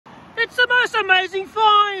It's the most amazing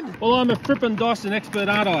find! Well, I'm a frippin' Dyson expert,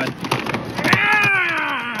 aren't I?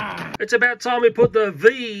 Ah! It's about time we put the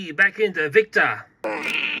V back into Victor.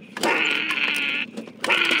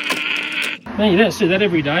 Man, you don't see that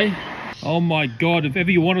every day. Oh my God, if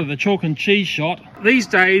ever you wanted the chalk and cheese shot. These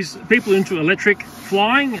days, people are into electric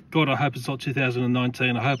flying. God, I hope it's not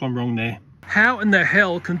 2019. I hope I'm wrong there. How in the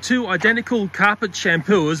hell can two identical carpet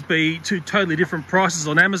shampooers be two totally different prices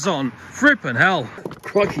on Amazon? Frippin' hell.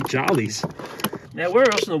 Crikey Charlies. Now, where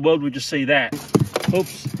else in the world would you see that?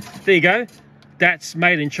 Oops, there you go. That's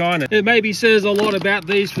made in China. It maybe says a lot about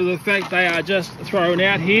these for the fact they are just thrown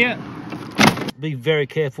out here. Be very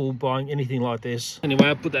careful buying anything like this. Anyway,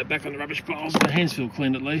 I'll put that back on the rubbish piles. My hands feel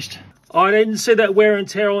clean at least. I didn't see that wear and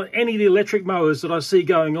tear on any of the electric mowers that I see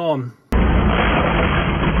going on.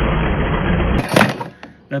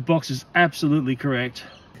 That box is absolutely correct.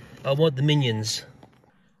 I want the minions.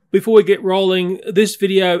 Before we get rolling, this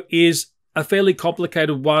video is a fairly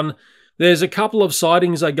complicated one. There's a couple of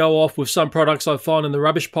sightings I go off with some products I find in the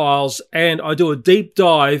rubbish piles, and I do a deep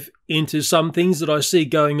dive into some things that I see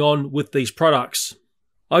going on with these products.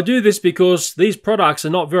 I do this because these products are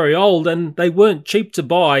not very old and they weren't cheap to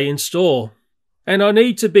buy in store. And I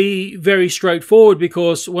need to be very straightforward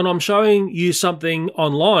because when I'm showing you something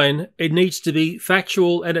online, it needs to be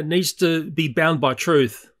factual and it needs to be bound by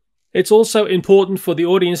truth. It's also important for the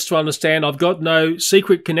audience to understand I've got no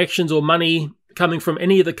secret connections or money coming from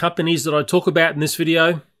any of the companies that I talk about in this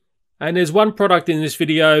video. And there's one product in this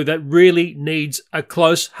video that really needs a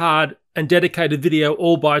close, hard, and dedicated video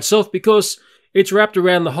all by itself because it's wrapped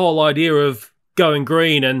around the whole idea of going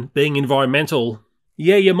green and being environmental.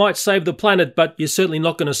 Yeah, you might save the planet, but you're certainly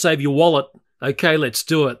not going to save your wallet. Okay, let's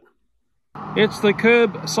do it. It's the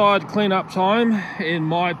curbside cleanup time in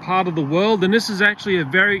my part of the world, and this is actually a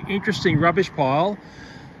very interesting rubbish pile.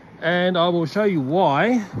 And I will show you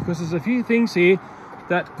why, because there's a few things here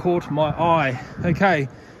that caught my eye. Okay,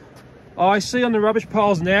 I see on the rubbish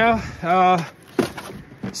piles now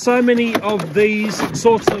so many of these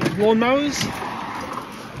sorts of lawnmowers.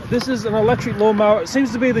 This is an electric lawnmower. It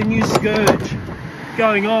seems to be the new scourge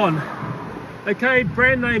going on. Okay,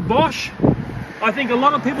 brand name Bosch. I think a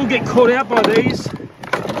lot of people get caught out by these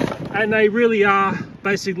and they really are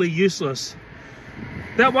basically useless.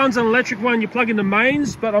 That one's an electric one you plug into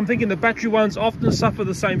mains, but I'm thinking the battery ones often suffer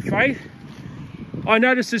the same fate. I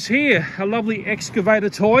noticed this here, a lovely excavator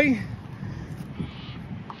toy.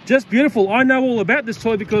 Just beautiful. I know all about this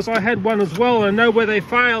toy because I had one as well and I know where they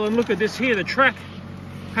fail. And look at this here, the track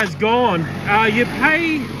has gone. You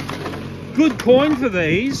pay good coin for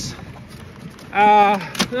these.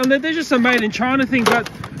 They're just a made in China thing, but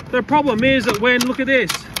the problem is that when, look at this,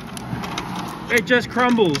 it just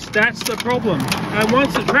crumbles. That's the problem. And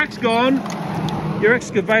once the track's gone, your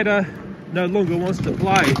excavator no longer wants to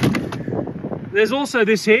play. There's also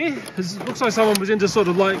this here. It looks like someone was into sort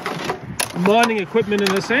of like mining equipment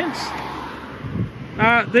in a sense.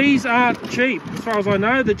 These aren't cheap as far as I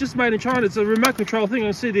know. They're just made in China. It's a remote control thing.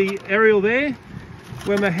 I see the aerial there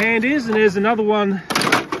where my hand is, and there's another one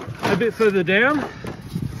a bit further down.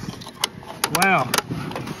 Wow.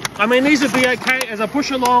 I mean, these would be okay as I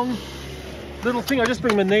push along. Little thing, I just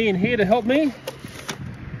bring my knee in here to help me.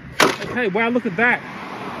 Okay, wow, look at that.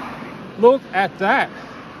 Look at that.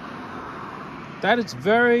 That is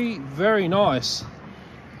very, very nice.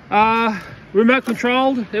 Remote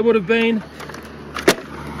controlled, it would have been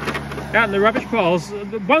out in the rubbish piles.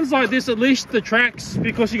 The ones like this, at least the tracks,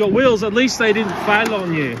 because you got wheels, at least they didn't fail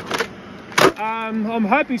on you. I'm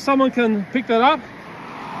hoping someone can pick that up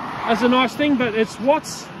as a nice thing, but it's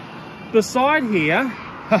what's beside here,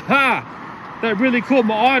 that really caught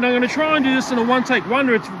my eye, and I'm going to try and do this in a one-take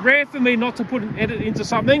wonder. It's rare for me not to put an edit into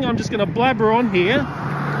something. I'm just going to blabber on here.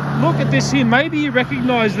 Look at this here. Maybe you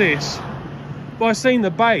recognize this by seeing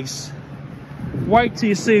the base. Wait till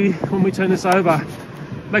you see when we turn this over,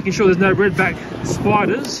 making sure there's no redback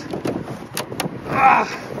spiders.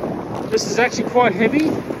 This is actually quite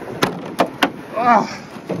heavy.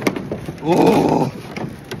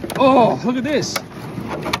 Oh, look at this.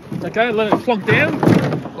 Okay, let it plonk down.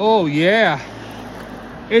 Oh yeah,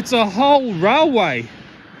 it's a whole railway.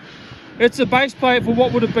 It's a base plate for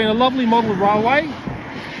what would have been a lovely model railway.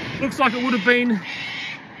 Looks like it would have been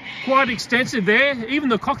quite extensive there. Even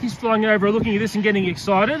the cockies flying over are looking at this and getting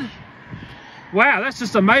excited. Wow, that's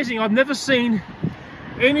just amazing. I've never seen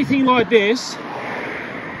anything like this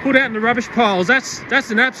put out in the rubbish piles. That's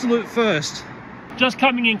an absolute first. Just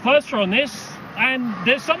coming in closer on this, and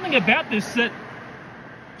there's something about this that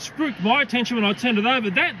spooked my attention when I turned it over.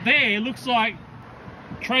 That there looks like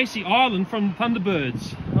Tracy Island from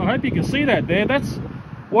Thunderbirds. I hope you can see that there. That's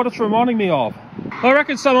what it's reminding me of. I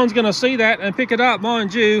reckon someone's going to see that and pick it up.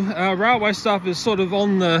 Mind you, railway stuff is sort of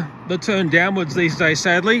on the turn downwards these days,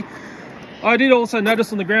 sadly. I did also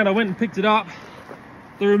notice on the ground, I went and picked it up,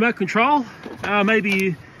 the remote control. Maybe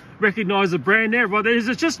you recognise the brand there, but it's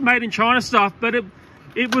just made in China stuff, but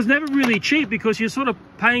it was never really cheap because you're sort of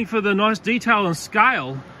paying for the nice detail and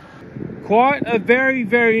scale. Quite a very,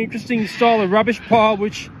 very interesting style of rubbish pile,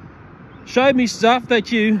 which showed me stuff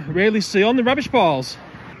that you rarely see on the rubbish piles.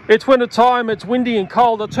 It's winter time, it's windy and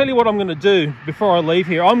cold. I'll tell you what I'm going to do before I leave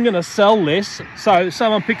here. I'm going to sell this so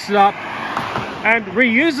someone picks it up and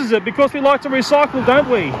reuses it, because we like to recycle, don't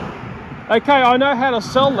we? Okay, I know how to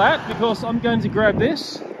sell that, because I'm going to grab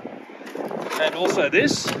this and also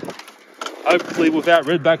this, hopefully without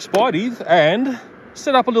redback spidey, and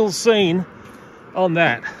set up a little scene on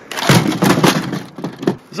that.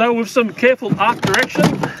 So with some careful art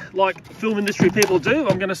direction, like film industry people do,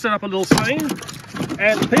 I'm going to set up a little scene,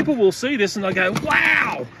 and people will see this and they'll go,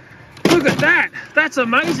 wow, look at that, that's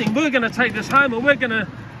amazing. We're going to take this home and we're going to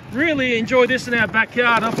really enjoy this in our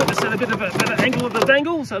backyard. I'll put this at a bit of a better angle of the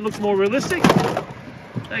dangle so it looks more realistic.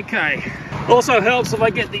 Okay, also helps if I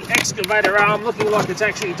get the excavator arm looking like it's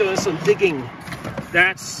actually doing some digging.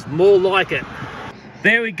 That's more like it.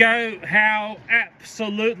 There we go. How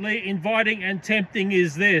absolutely inviting and tempting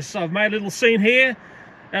is this? I've made a little scene here,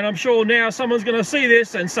 and I'm sure now someone's going to see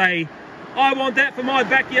this and say, I want that for my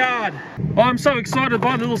backyard. I'm so excited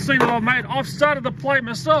by the little scene that I've made. I've started to play it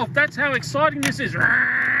myself. That's how exciting this is.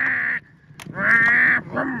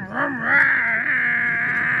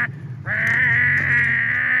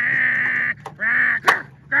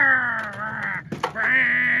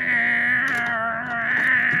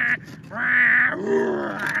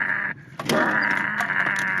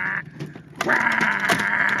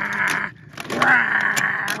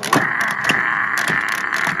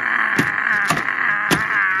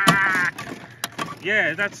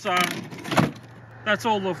 Yeah, that's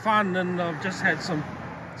all the fun, and I've just had some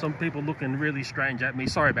people looking really strange at me.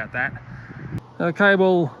 Sorry about that. Okay,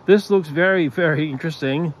 well, this looks very, very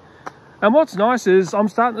interesting. And what's nice is I'm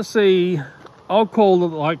starting to see, I'll call it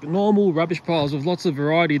like normal rubbish piles of lots of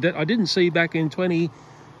variety that I didn't see back in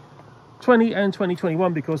 2020 and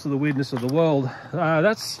 2021 because of the weirdness of the world.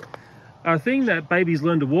 That's a thing that babies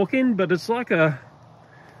learn to walk in, but it's like a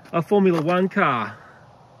Formula 1 car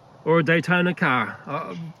or a Daytona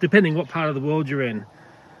car, depending what part of the world you're in.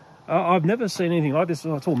 I've never seen anything like this.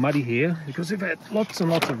 It's all muddy here because we've had lots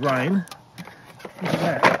and lots of rain. Look at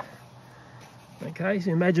that. Okay,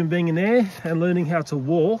 so imagine being in there and learning how to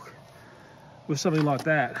walk with something like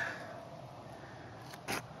that.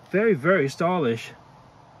 Very, very stylish.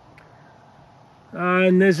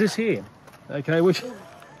 And there's this here, okay, which,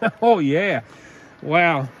 oh yeah,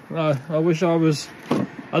 wow. I wish I was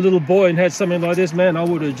a little boy and had something like this, man. I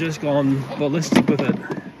would have just gone ballistic with it.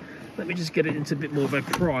 Let me just get it into a bit more of a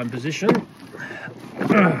prime position.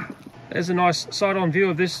 There's a nice side-on view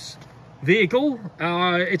of this vehicle.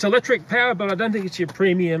 It's electric powered, but I don't think it's your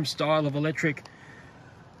premium style of electric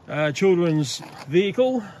children's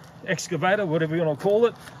vehicle, excavator, whatever you want to call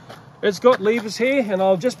it. It's got levers here, and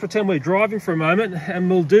I'll just pretend we're driving for a moment, and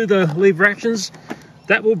we'll do the lever actions.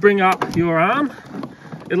 That will bring up your arm.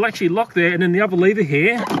 It'll actually lock there, and then the other lever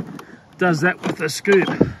here does that with the scoop.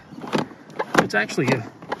 It's actually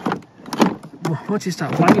once you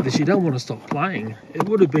start playing with this, you don't want to stop playing. It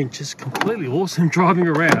would have been just completely awesome driving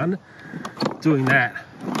around doing that.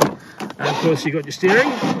 And of course you got your steering,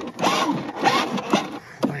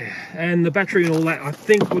 and the battery and all that I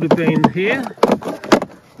think would have been here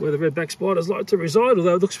where the redback spiders like to reside,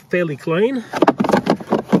 although it looks fairly clean.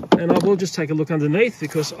 And I will just take a look underneath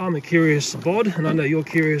because I'm a curious bod, and I know you're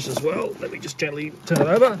curious as well. Let me just gently turn it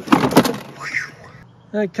over.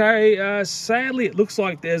 Okay, sadly it looks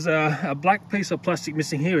like there's a black piece of plastic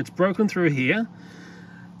missing here. It's broken through here.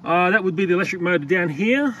 That would be the electric motor down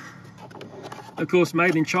here. Of course,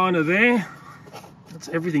 made in China there.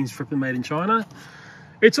 Everything's flipping made in China.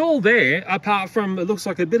 It's all there, apart from, it looks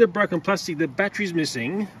like a bit of broken plastic. The battery's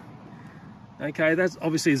missing. Okay, that's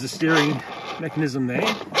obviously is the steering mechanism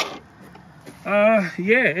there.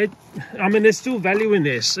 Yeah, I mean, there's still value in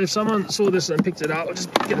this. If someone saw this and picked it up, I'll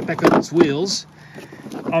just get it back on its wheels.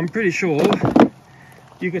 I'm pretty sure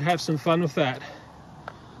you could have some fun with that.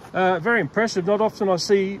 Very impressive. Not often I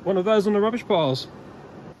see one of those on the rubbish piles.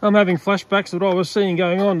 I'm having flashbacks of what I was seeing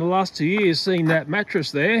going on the last 2 years, seeing that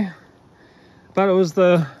mattress there. But it was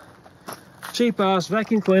the cheap-ass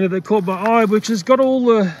vacuum cleaner that caught my eye, which has got all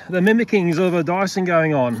the mimickings of a Dyson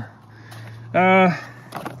going on.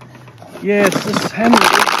 Yeah, it's just hammering.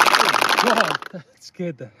 Oh, God, that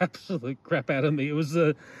scared the absolute crap out of me. It was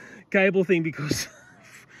the cable thing, because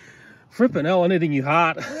Flippin' hell, I need a new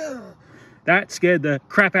heart. That scared the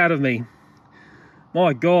crap out of me.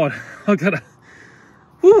 My God, I gotta,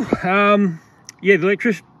 whew. Yeah,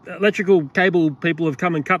 the electrical cable people have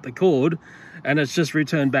come and cut the cord and it's just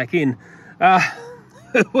returned back in.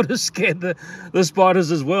 It would have scared the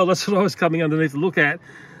spiders as well. That's what I was coming underneath to look at.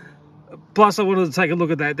 Plus, I wanted to take a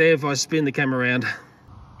look at that there if I spin the camera around.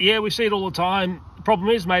 Yeah, we see it all the time. The problem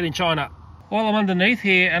is made in China. While I'm underneath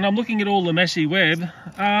here and I'm looking at all the messy web,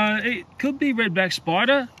 it could be redback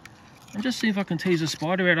spider. I'm just seeing if I can tease a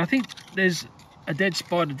spider out. I think there's a dead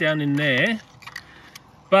spider down in there.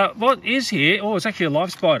 But what is here? Oh, it's actually a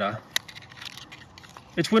live spider.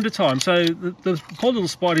 It's winter time, so the poor little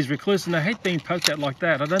spider's recluse, and I hate being poked at like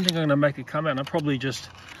that. I don't think I'm going to make it come out. I probably just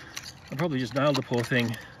nailed the poor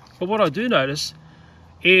thing. But what I do notice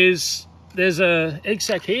is there's a egg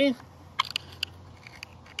sac here.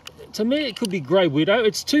 To me, it could be grey widow.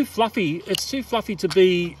 It's too fluffy. It's too fluffy to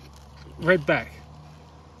be redback.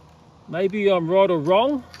 Maybe I'm right or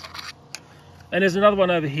wrong. And there's another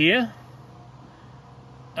one over here.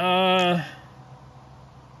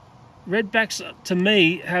 Redbacks to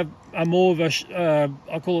me are more of a,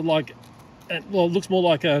 I call it like, well, it looks more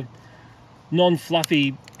like a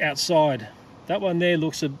non-fluffy outside. That one there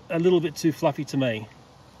looks a little bit too fluffy to me.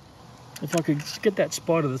 If I could get that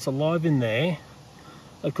spider that's alive in there,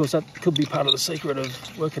 of course that could be part of the secret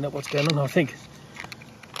of working out what's going on. I think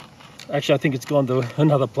it's gone to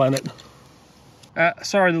another planet.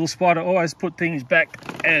 Sorry, little spider, always put things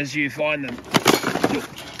back as you find them.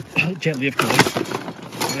 Gently, of course,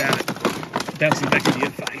 without bouncing back into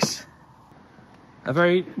your face. A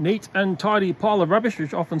very neat and tidy pile of rubbish,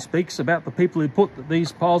 which often speaks about the people who put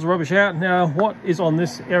these piles of rubbish out. Now, what is on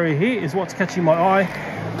this area here is what's catching my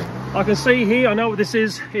eye. I can see here, I know what this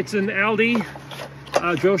is. It's an Aldi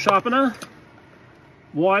drill sharpener.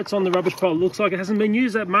 Why it's on the rubbish pile, it looks like it hasn't been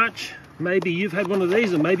used that much. Maybe you've had one of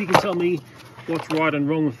these and maybe you can tell me what's right and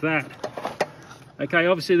wrong with that. Okay,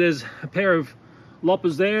 obviously there's a pair of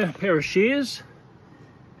loppers there, a pair of shears.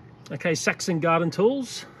 Okay, Saxon garden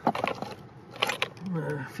tools.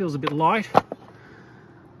 Feels a bit light.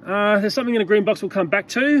 There's something in a green box we'll come back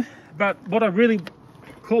to, but what I really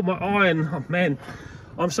caught my eye, and oh man,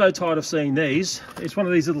 I'm so tired of seeing these. It's one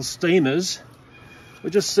of these little steamers.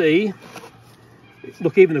 We'll just see.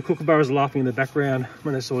 Look, even the kookaburras are laughing in the background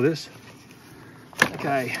when they saw this.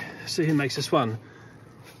 Okay, see who makes this one.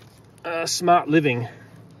 Smart Living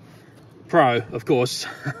Pro, of course.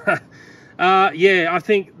 Yeah, I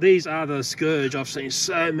think these are the scourge. I've seen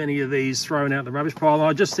so many of these thrown out in the rubbish pile, and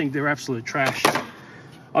I just think they're absolute trash.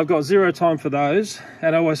 I've got zero time for those,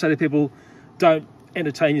 and I always say to people, don't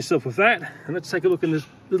entertain yourself with that. And let's take a look in this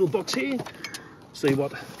little box here, see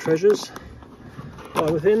what treasures lie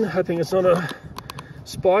within, hoping it's not a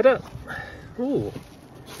spider. Ooh,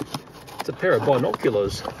 it's a pair of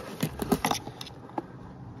binoculars.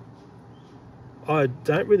 I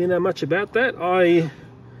don't really know much about that. I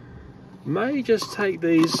may just take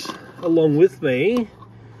these along with me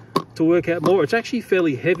to work out more. It's actually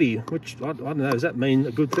fairly heavy, which I don't know, does that mean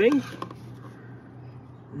a good thing?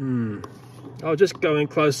 I'll just go in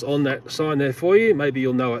close on that sign there for you, maybe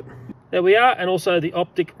you'll know it. There we are, and also the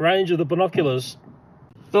optic range of the binoculars.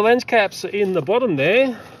 The lens caps are in the bottom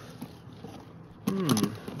there.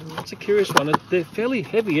 That's a curious one. They're fairly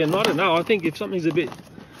heavy, and I don't know, I think if something's a bit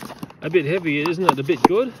heavy, isn't it a bit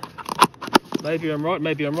good? Maybe I'm right,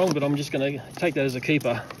 maybe I'm wrong, but I'm just going to take that as a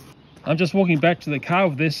keeper. I'm just walking back to the car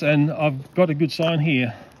with this, and I've got a good sign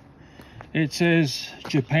here. It says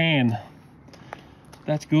Japan.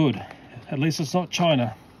 That's good. At least it's not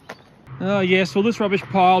China. Yes, well, this rubbish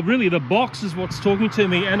pile, really the box is what's talking to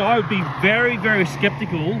me, and I would be very, very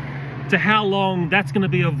skeptical to how long that's going to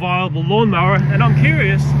be a viable lawnmower. And I'm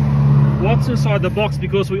curious what's inside the box,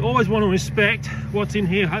 because we always want to inspect what's in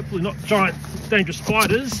here, hopefully not giant dangerous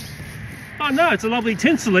spiders. Oh no, it's a lovely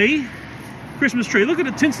tinselly Christmas tree. Look at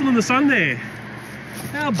the tinsel in the sun there.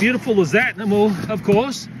 How beautiful is that? And we'll, of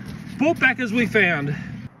course, put back as we found.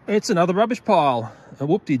 It's another rubbish pile, a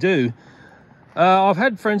whoop-de-doo. I've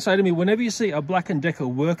had friends say to me, whenever you see a Black & Decker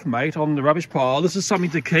workmate on the rubbish pile, this is something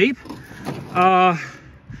to keep.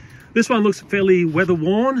 This one looks fairly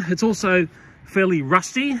weather-worn. It's also fairly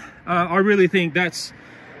rusty. I really think that's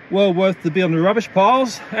well worth to be on the rubbish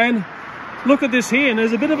piles. And look at this here, and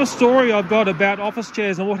there's a bit of a story I've got about office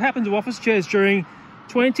chairs and what happened to office chairs during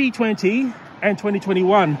 2020 and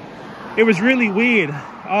 2021. It was really weird.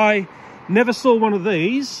 I never saw one of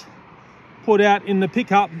these put out in the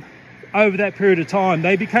pickup over that period of time.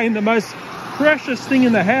 They became the most precious thing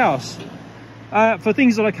in the house for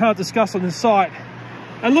things that I can't discuss on this site.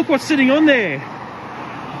 And look what's sitting on there.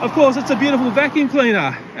 Of course, it's a beautiful vacuum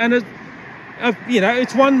cleaner, and You know,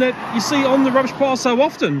 it's one that you see on the rubbish pile so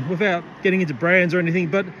often, without getting into brands or anything.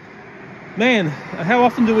 But man, how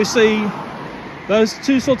often do we see those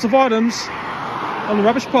two sorts of items on the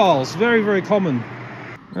rubbish piles? Very, very common.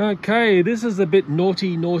 Okay, this is a bit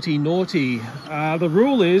naughty. The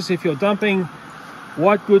rule is, if you're dumping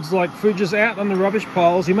white goods like fridges out on the rubbish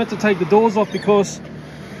piles, you're meant to take the doors off, because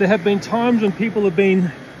there have been times when people have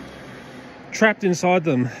been trapped inside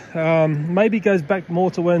them. Maybe it goes back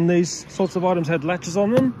more to when these sorts of items had latches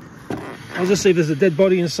on them. I'll just see if there's a dead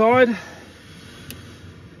body inside.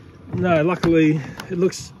 No, luckily it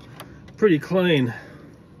looks pretty clean.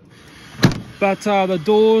 But the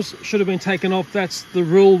doors should have been taken off. That's the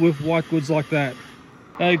rule with white goods like that.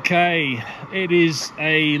 Okay, it is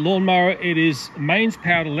a lawnmower. It is mains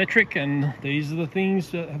powered electric, and these are the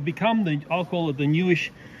things that have become the, I'll call it the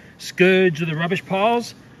newish scourge of the rubbish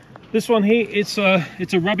piles. This one here, it's a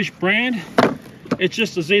rubbish brand. It's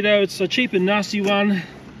just a Zito. It's a cheap and nasty one.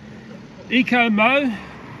 Eco Mow.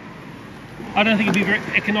 I don't think it'd be very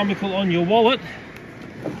economical on your wallet.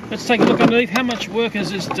 Let's take a look underneath. How much work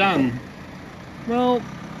has this done? Well,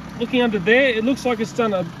 looking under there, it looks like it's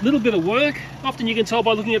done a little bit of work. Often you can tell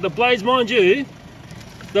by looking at the blades. Mind you,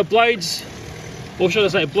 the blades, or should I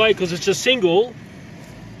say blade, because it's just single,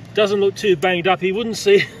 doesn't look too banged up. You wouldn't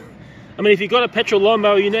see, I mean, if you've got a petrol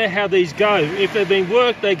lawnmower, you know how these go. If they've been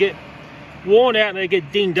worked, they get worn out and they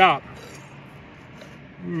get dinged up.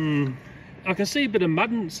 I can see a bit of mud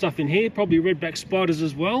and stuff in here, probably redback spiders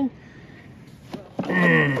as well.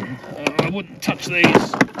 I wouldn't touch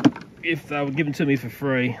these if they were given to me for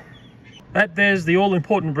free. There's the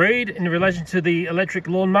all-important breed in relation to the electric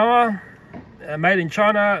lawnmower. Made in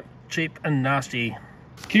China, cheap and nasty.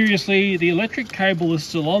 Curiously, the electric cable is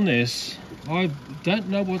still on this. I don't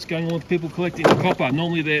know what's going on with people collecting the copper.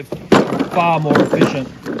 Normally they're far more efficient.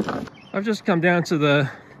 I've just come down to the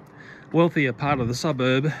wealthier part of the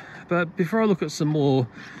suburb, but before I look at some more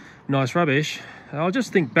nice rubbish, I'll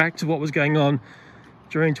just think back to what was going on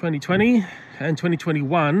during 2020 and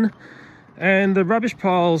 2021, and the rubbish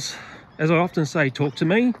piles, as I often say, talk to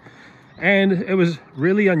me. And it was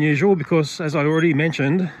really unusual because, as I already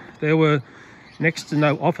mentioned, there were next to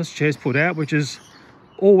no office chairs put out, which is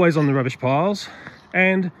always on the rubbish piles.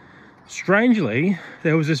 And strangely,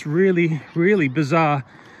 there was this really bizarre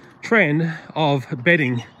trend of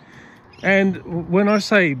bedding. And when I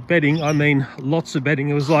say bedding, I mean lots of bedding.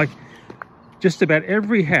 It was like just about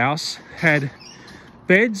every house had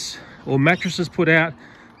beds or mattresses put out,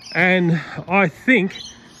 and I think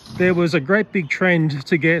there was a great big trend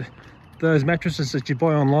to get those mattresses that you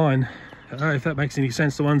buy online. I don't know if that makes any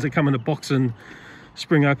sense, the ones that come in a box and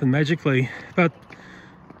spring open magically. But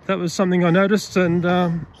that was something I noticed, and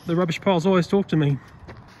the rubbish piles always talk to me.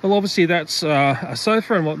 Well, obviously that's a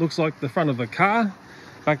sofa and what looks like the front of a car,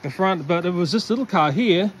 back the front, but it was this little car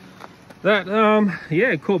here that yeah,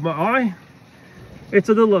 it caught my eye. It's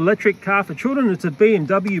a little electric car for children. It's a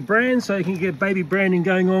BMW brand, so you can get baby branding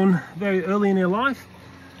going on very early in their life.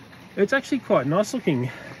 It's actually quite nice looking.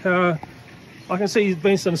 I can see there's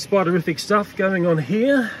been some spiderific stuff going on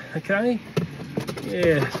here. Okay,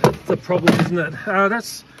 yeah, that's the problem, isn't it?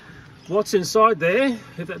 That's what's inside there,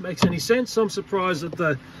 if that makes any sense. I'm surprised that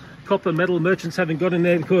the copper metal merchants haven't got in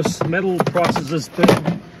there, because metal prices has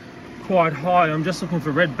been quite high. I'm just looking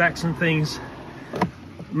for red backs and things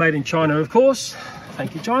made in China, of course.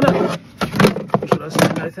 Thank you, China. Or should I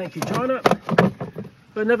say no, thank you, China.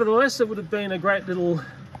 But nevertheless, it would have been a great little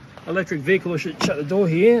electric vehicle. I should shut the door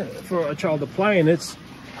here for a child to play, and it's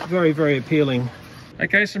very appealing.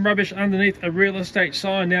 Okay, some rubbish underneath a real estate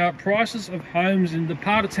sign. Now, prices of homes in the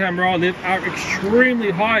part of town where I live are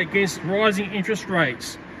extremely high against rising interest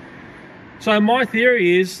rates. So my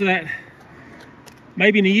theory is that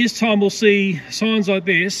maybe in a year's time we'll see signs like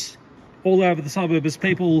this all over the suburb as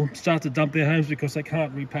people start to dump their homes because they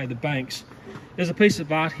can't repay the banks. There's a piece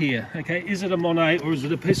of art here. Okay, is it a Monet or is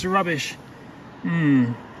it a piece of rubbish?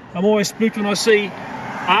 I'm always spooked when I see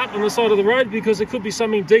art on the side of the road, because it could be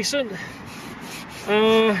something decent.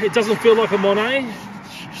 It doesn't feel like a Monet.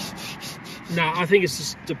 No, I think it's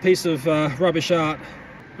just a piece of rubbish art.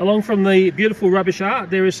 Along from the beautiful rubbish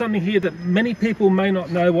art, there is something here that many people may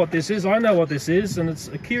not know what this is. I know what this is, and it's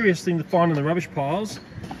a curious thing to find in the rubbish piles.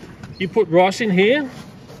 You put rice in here.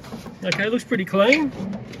 Okay, it looks pretty clean.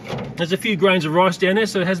 There's a few grains of rice down there,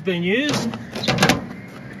 so it has been used.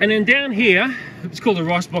 And then down here, it's called a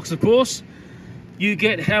rice box, of course. You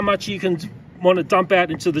get how much you can want to dump out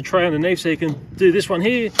into the tray underneath. So you can do this one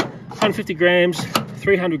here, 150 grams,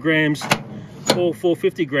 300 grams, or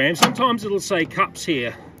 450 grams. Sometimes it'll say cups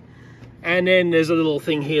here. And then there's a little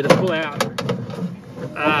thing here to pull out.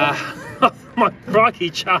 My crikey,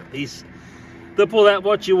 Charlies. they'll pull out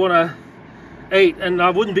what you want to eat, and I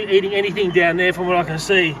wouldn't be eating anything down there from what I can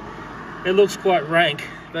see. It looks quite rank,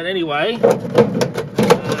 but anyway,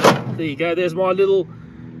 there you go. There's my little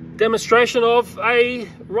demonstration of a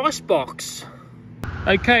rice box.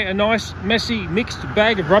 Okay, a nice messy mixed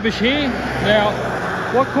bag of rubbish here. Now,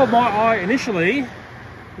 what caught my eye initially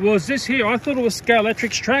was this here. I thought it was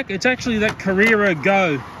Scalextric's track. It's actually that Carrera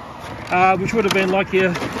Go, which would have been like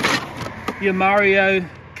your Mario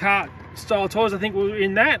Kart style toys. I think we were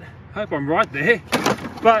in that. Hope I'm right there.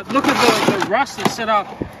 But look at the rust that's set up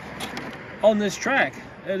on this track.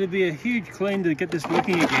 It'd be a huge clean to get this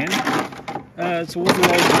working again. It's a wooden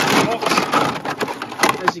old box.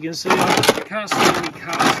 As you can see, I can't see any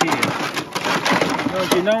cars here.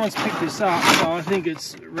 Well, no one's picked this up, so I think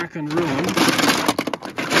it's wreck and ruin.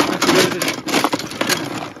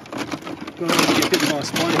 Got a bit of my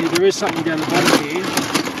spider here. There is something down the bottom here.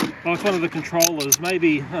 Oh, it's one of the controllers,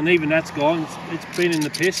 maybe, and even that's gone. It's been in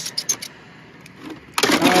the piss.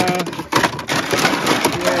 Yeah.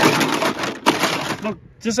 Look,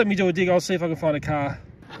 just let me do a dig. I'll see if I can find a car.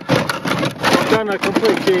 I've done a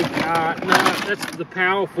complete dig. No, that's the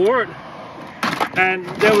power for it. And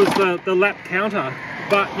there was the lap counter,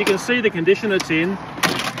 but you can see the condition it's in.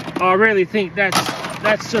 I really think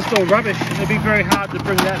that's just all rubbish. It'd be very hard to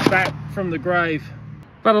bring that back from the grave.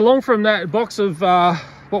 But along from that box of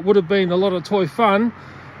what would have been a lot of toy fun,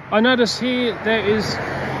 I notice here there is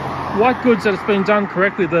white goods that it's been done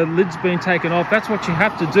correctly. The lid's been taken off. That's what you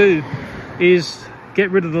have to do, is get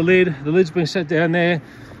rid of the lid. The lid's been set down there,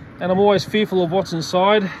 and I'm always fearful of what's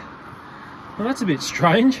inside. Well, that's a bit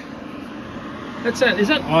strange. Is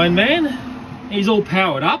that Iron Man? He's all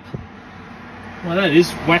powered up. Well, that is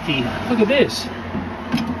wacky. Look at this.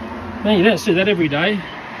 Man, you don't see that every day.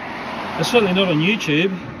 It's certainly not on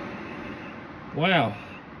YouTube. Wow.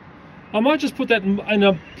 I might just put that in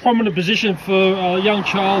a prominent position for a young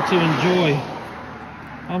child to enjoy.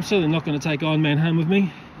 I'm certainly not going to take Iron Man home with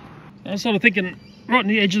me. I'm sort of thinking right on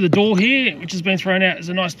the edge of the door here, which has been thrown out, is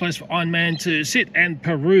a nice place for Iron Man to sit and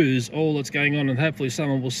peruse all that's going on, and hopefully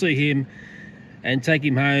someone will see him and take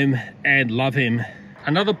him home and love him.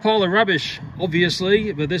 Another pile of rubbish,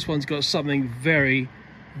 obviously, but this one's got something very,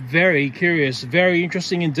 very curious, very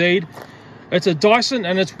interesting indeed. It's a Dyson,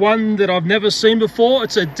 and it's one that I've never seen before.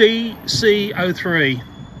 It's a DC03.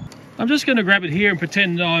 I'm just going to grab it here and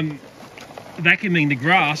pretend I'm vacuuming the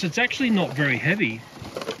grass. It's actually not very heavy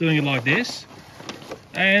doing it like this.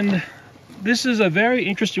 And this is a very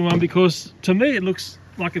interesting one because to me it looks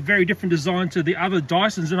like a very different design to the other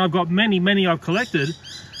Dysons, and I've got many I've collected.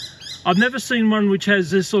 I've never seen one which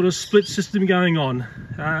has this sort of split system going on.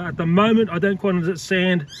 At the moment, I don't quite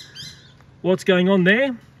understand what's going on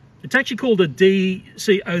there. It's actually called a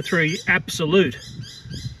DC03 Absolute.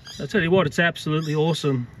 I'll tell you what, it's absolutely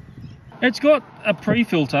awesome. It's got a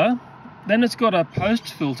pre-filter, then it's got a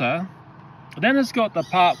post-filter, then it's got the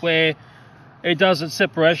part where it does its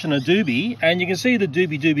separation of doobie, and you can see the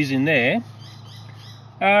doobies in there.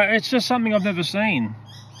 It's just something I've never seen.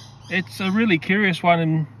 It's a really curious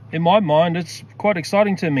one, in my mind. It's quite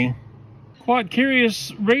exciting to me. Quite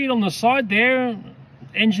curious read on the side there,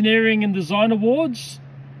 Engineering and Design Awards.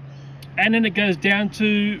 And then it goes down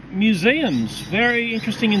to museums. Very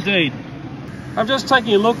interesting indeed. I'm just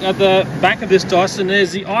taking a look at the back of this Dyson.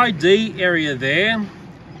 There's the ID area there.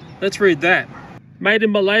 Let's read that. Made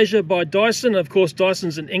in Malaysia by Dyson. Of course,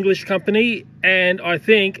 Dyson's an English company, and I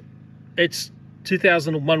think it's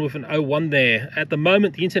 2001 with an 01 there. At the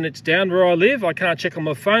moment, the internet's down where I live. I can't check on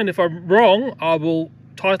my phone. If I'm wrong, I will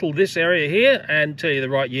title this area here and tell you the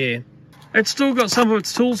right year. It's still got some of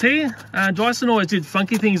its tools here. Dyson always did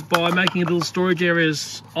funky things by making little storage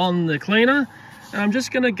areas on the cleaner. And I'm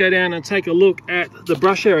just going to go down and take a look at the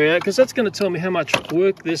brush area, because that's going to tell me how much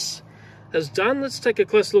work this has done. Let's take a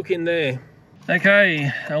close look in there. Okay,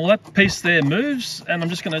 well, that piece there moves, and I'm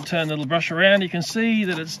just going to turn the little brush around. You can see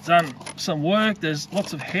that it's done some work. There's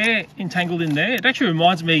lots of hair entangled in there. It actually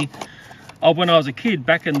reminds me of when I was a kid,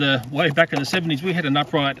 way back in the 70s. We had an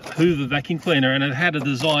upright Hoover vacuum cleaner, and it had a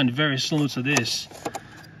design very similar to this.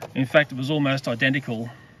 In fact, it was almost identical.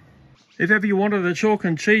 If ever you wanted a chalk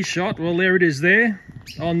and cheese shot, well, there it is there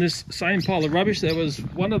on this same pile of rubbish. There was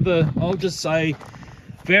one of the, I'll just say,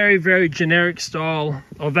 very generic style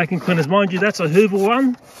of vacuum cleaners. Mind you, that's a Hoover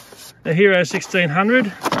one, a Hero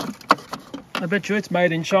 1600. I bet you it's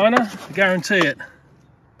made in China, I guarantee it.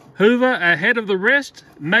 Hoover ahead of the rest,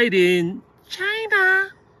 made in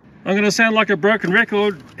China. I'm going to sound like a broken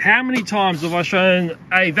record. How many times have I shown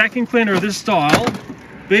a vacuum cleaner of this style,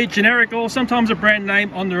 be it generic or sometimes a brand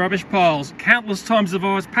name, on the rubbish piles? Countless times. If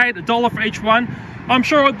I was paid $1 for each one, I'm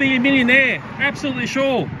sure I'd be a millionaire, absolutely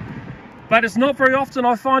sure. But it's not very often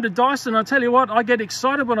I find a Dyson. I tell you what, I get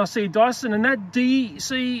excited when I see a Dyson, and that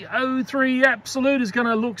DC03 Absolute is going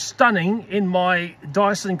to look stunning in my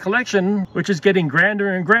Dyson collection, which is getting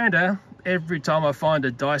grander and grander every time I find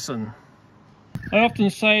a Dyson. I often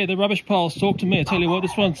say the rubbish piles talk to me. I tell you what,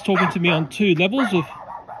 this one's talking to me on 2 levels, with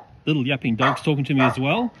little yapping dogs talking to me as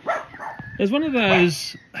well. There's one of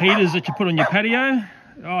those heaters that you put on your patio.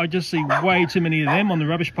 Oh, I just see way too many of them on the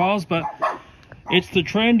rubbish piles, but it's the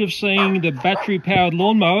trend of seeing the battery-powered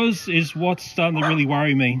lawnmowers is what's starting to really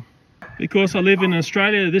worry me. Because I live in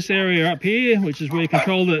Australia, this area up here, which is where you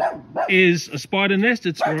control it, is a spider nest.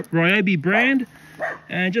 It's a Ryobi brand.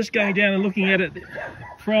 And just going down and looking at it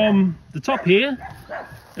from the top here,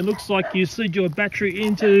 it looks like you slid your battery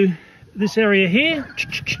into this area here.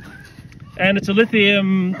 And it's a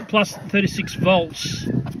lithium plus 36 volts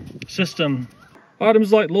system.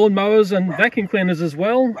 Items like lawnmowers and vacuum cleaners as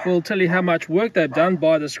well will tell you how much work they've done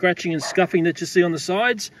by the scratching and scuffing that you see on the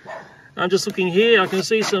sides. I'm just looking here, I can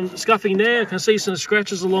see some scuffing there, I can see some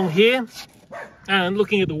scratches along here. And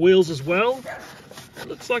looking at the wheels as well, it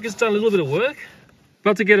looks like it's done a little bit of work.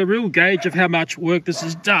 But to get a real gauge of how much work this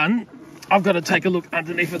has done, I've got to take a look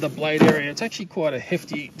underneath of the blade area. It's actually quite a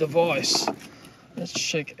hefty device. Let's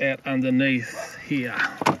check out underneath here.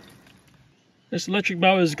 This electric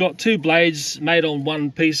mower's got 2 blades made on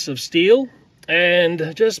 1 piece of steel,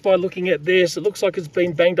 and just by looking at this, it looks like it's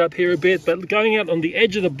been banged up here a bit, but going out on the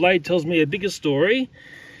edge of the blade tells me a bigger story.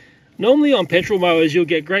 Normally on petrol mowers you'll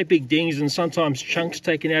get great big dings and sometimes chunks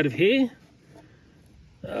taken out of here.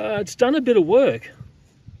 It's done a bit of work.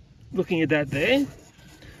 Looking at that there,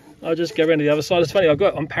 I'll just go around to the other side. It's funny,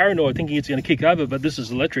 I'm paranoid thinking it's going to kick over, but this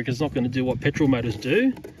is electric, it's not going to do what petrol motors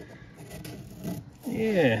do.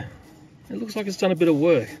 Yeah. It looks like it's done a bit of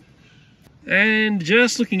work. And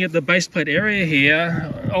just looking at the base plate area here,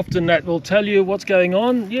 often that will tell you what's going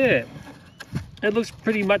on. Yeah, it looks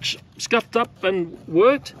pretty much scuffed up and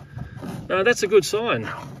worked. That's a good sign.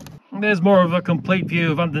 There's more of a complete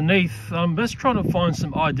view of underneath. I'm just trying to find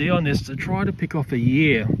some idea on this to try to pick off a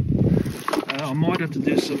year. I might have to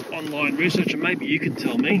do some online research, and maybe you can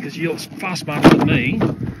tell me, because you're far smarter than me.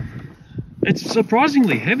 It's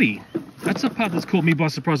surprisingly heavy. That's the part that's caught me by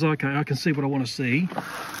surprise. Okay, I can see what I want to see.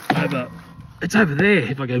 It's over there.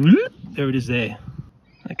 If I go, there it is there.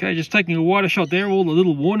 Okay, just taking a wider shot there, all the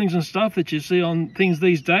little warnings and stuff that you see on things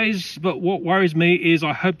these days. But what worries me is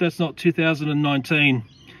I hope that's not 2019.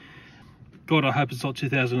 God, I hope it's not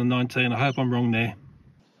 2019. I hope I'm wrong there.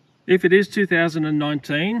 If it is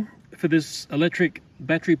 2019 for this electric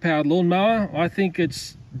battery-powered lawnmower, I think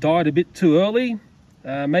it's died a bit too early.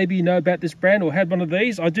 Maybe you know about this brand or had one of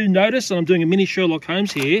these. I do notice, and I'm doing a mini Sherlock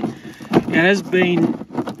Holmes here, it has been,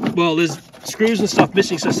 well, there's screws and stuff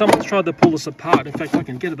missing, so someone's tried to pull this apart. In fact, I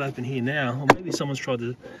can get it open here now, or maybe someone's tried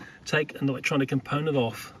to take an electronic component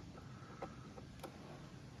off.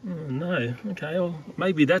 Oh, no. Okay, well,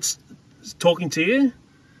 maybe that's talking to you.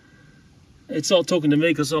 It's not talking to me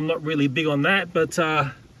because I'm not really big on that, but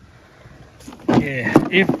yeah,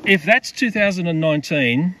 if that's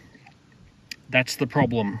 2019, that's the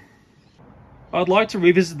problem. I'd like to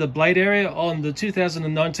revisit the blade area on the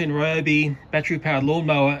 2019 Ryobi battery-powered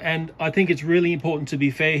lawnmower, and I think it's really important to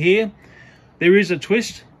be fair here. There is a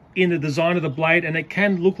twist in the design of the blade, and it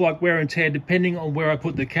can look like wear and tear depending on where I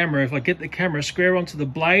put the camera. If I get the camera square onto the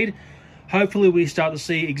blade, hopefully we start to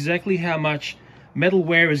see exactly how much metal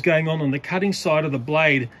wear is going on the cutting side of the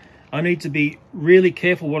blade. I need to be really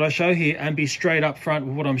careful what I show here and be straight up front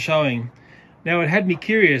with what I'm showing. Now, it had me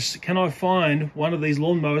curious, can I find one of these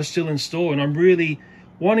lawnmowers still in store? And I'm really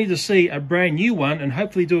wanting to see a brand new one and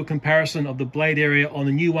hopefully do a comparison of the blade area on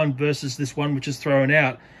the new one versus this one which is thrown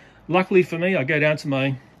out. Luckily for me, I go down to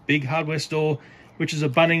my big hardware store, which is a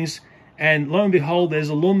Bunnings, and lo and behold, there's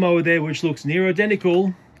a lawnmower there which looks near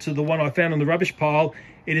identical to the one I found on the rubbish pile.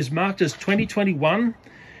 It is marked as 2021.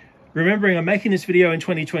 Remembering I'm making this video in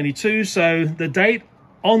 2022, so the date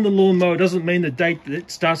on the lawnmower doesn't mean the date that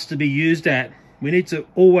it starts to be used at. We need to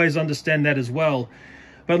always understand that as well.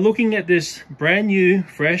 But looking at this brand new,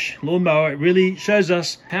 fresh lawnmower, it really shows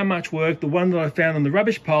us how much work the one that I found on the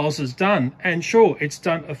rubbish piles has done. And sure, it's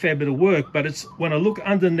done a fair bit of work, but it's when I look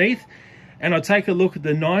underneath and I take a look at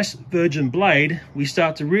the nice virgin blade, we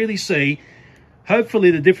start to really see,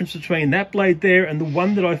 hopefully, the difference between that blade there and the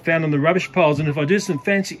one that I found on the rubbish piles. And if I do some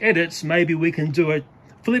fancy edits, maybe we can do a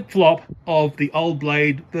flip-flop of the old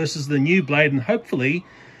blade versus the new blade, and hopefully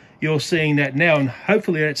you're seeing that now, and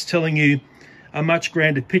hopefully that's telling you a much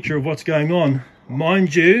grander picture of what's going on.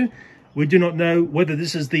 Mind you, we do not know whether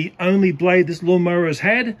this is the only blade this lawnmower has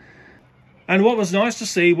had, and what was nice to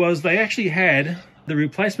see was they actually had the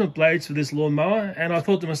replacement blades for this lawnmower, and I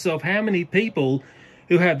thought to myself, how many people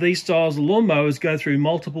who have these styles of lawnmowers go through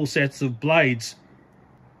multiple sets of blades?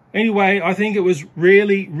 Anyway, I think it was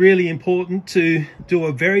really, really important to do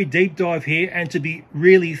a very deep dive here and to be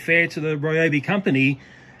really fair to the Ryobi company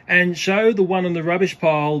and show the one on the rubbish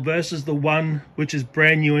pile versus the one which is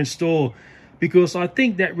brand new in store, because I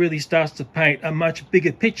think that really starts to paint a much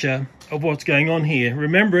bigger picture of what's going on here.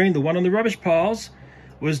 Remembering the one on the rubbish piles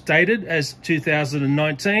was dated as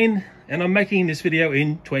 2019, and I'm making this video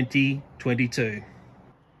in 2022.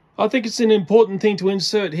 I think it's an important thing to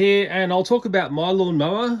insert here, and I'll talk about my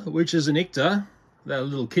lawnmower, which is an Icta that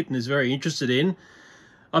little kitten is very interested in.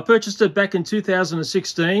 I purchased it back in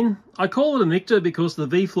 2016. I call it an Icta because the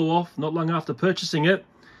V flew off not long after purchasing it.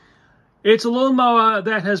 It's a lawnmower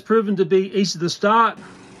that has proven to be easy to start.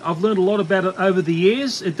 I've learned a lot about it over the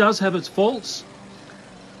years. It does have its faults,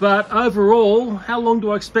 but overall, how long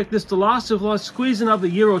do I expect this to last? If I squeeze another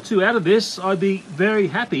year or two out of this, I'd be very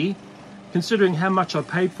happy, considering how much I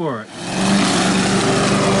paid for it.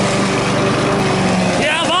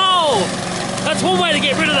 Bravo! That's one way to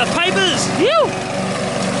get rid of the papers. Phew!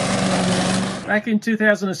 Back in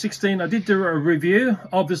 2016, I did do a review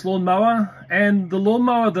of this lawnmower, and the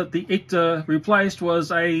lawnmower that the Icta replaced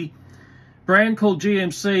was a brand called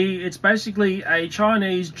GMC. It's basically a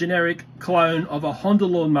Chinese generic clone of a Honda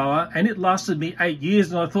lawnmower, and it lasted me 8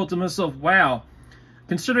 years, and I thought to myself, wow,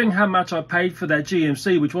 considering how much I paid for that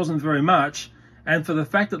GMC, which wasn't very much, and for the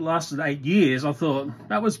fact it lasted 8 years, I thought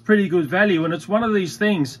that was pretty good value. And it's one of these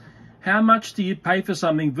things, how much do you pay for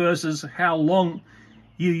something versus how long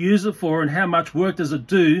you use it for, and how much work does it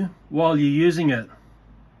do while you're using it?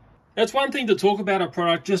 It's one thing to talk about a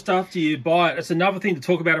product just after you buy it. It's another thing to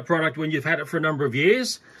talk about a product when you've had it for a number of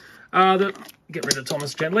years. Get rid of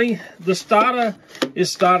Thomas gently. The starter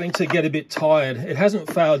is starting to get a bit tired. It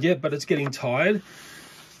hasn't failed yet, but it's getting tired.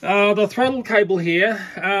 The throttle cable here,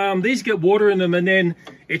 these get water in them and then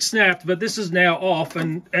it snapped, but this is now off,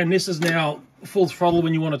 and this is now full throttle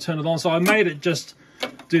when you want to turn it on. So I made it just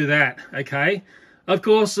do that, okay? Of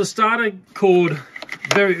course, the starter cord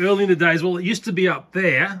very early in the days, well, it used to be up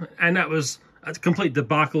there, and that was a complete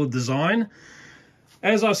debacle of design.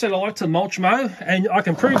 As I said, I like to mulch mow, and I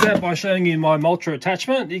can prove that by showing you my mulcher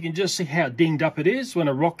attachment. You can just see how dinged up it is when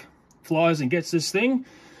a rock flies and gets this thing.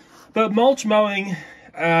 But mulch mowing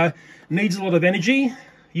needs a lot of energy.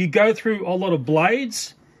 You go through a lot of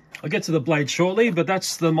blades. I'll get to the blade shortly, but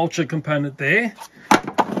that's the mulcher component there.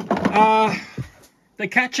 The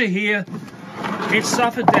catcher here, it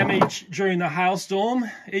suffered damage during the hailstorm.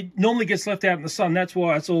 It normally gets left out in the sun. That's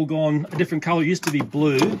why it's all gone a different color. It used to be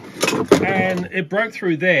blue. And it broke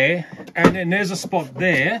through there. And then there's a spot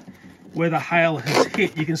there where the hail has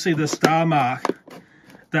hit. You can see the star mark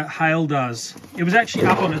that hail does. It was actually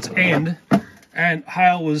up on its end, and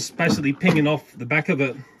hail was basically pinging off the back of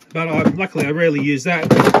it. But luckily, I rarely use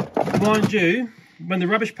that. Mind you, when the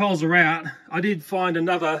rubbish piles are out, I did find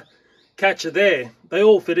another catcher there. They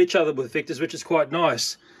all fit each other with Victors, which is quite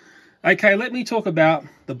nice. Okay, let me talk about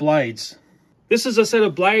the blades. This is a set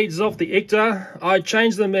of blades off the Icta. I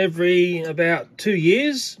change them every about 2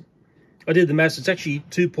 years. I did the maths, it's actually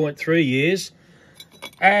 2.3 years.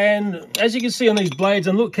 And as you can see on these blades,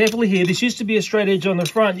 and look carefully here, this used to be a straight edge on the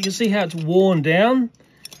front. You can see how it's worn down.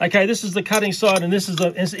 Okay, this is the cutting side, and this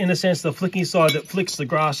is, in a sense, the flicking side that flicks the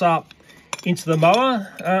grass up into the mower.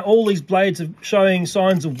 All these blades are showing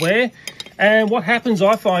signs of wear, and what happens,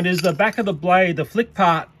 I find, is the back of the blade, the flick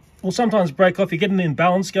part, will sometimes break off. You get an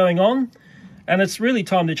imbalance going on, and it's really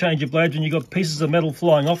time to change your blades when you've got pieces of metal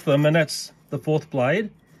flying off them, and that's the fourth blade.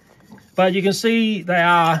 But you can see they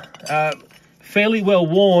are fairly well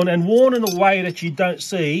worn, and worn in a way that you don't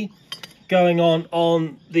see going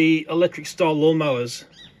on the electric style lawnmowers.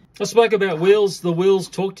 I spoke about wheels. The wheels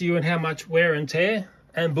talk to you and how much wear and tear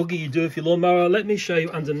and boogie you do with your lawnmower. Let me show you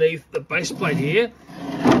underneath the base plate here,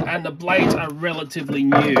 and the blades are relatively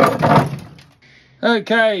new.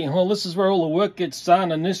 Okay, well, this is where all the work gets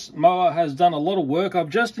done, and this mower has done a lot of work. I've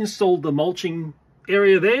just installed the mulching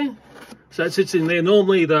area there, so it sits in there.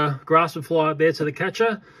 Normally the grass would fly up there to the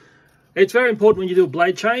catcher. It's very important when you do a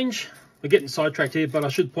blade change. We're getting sidetracked here, but I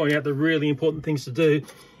should point out the really important things to do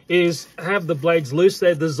is have the blades loose.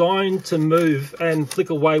 They're designed to move and flick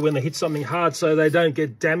away when they hit something hard, so they don't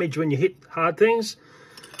get damaged when you hit hard things.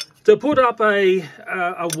 To put up a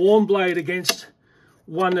worn blade against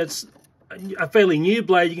one that's a fairly new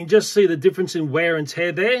blade, you can just see the difference in wear and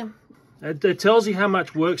tear there. It tells you how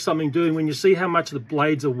much work something's doing when you see how much the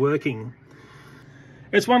blades are working.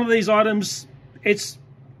 It's one of these items, it's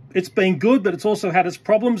been good, but it's also had its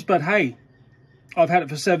problems. But hey, I've had it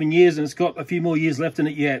for 7 years and it's got a few more years left in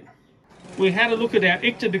it yet. We had a look at our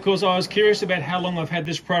ICTA because I was curious about how long I've had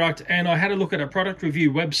this product, and I had a look at a product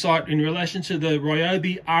review website in relation to the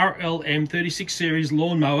Ryobi RLM 36 series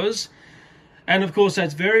lawnmowers. And of course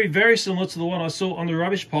that's very, very similar to the one I saw on the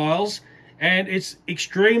rubbish piles, and it's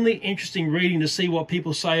extremely interesting reading to see what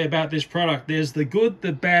people say about this product. There's the good,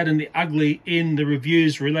 the bad and the ugly in the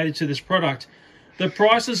reviews related to this product. The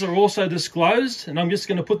prices are also disclosed, and I'm just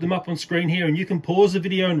going to put them up on screen here, and you can pause the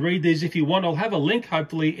video and read these if you want. I'll have a link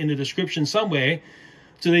hopefully in the description somewhere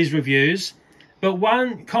to these reviews. But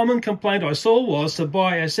one common complaint I saw was to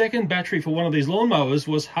buy a second battery for one of these lawnmowers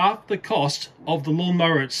was half the cost of the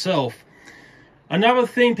lawnmower itself. Another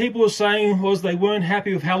thing people were saying was they weren't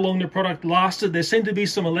happy with how long the product lasted. There seemed to be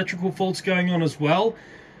some electrical faults going on as well.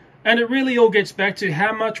 And it really all gets back to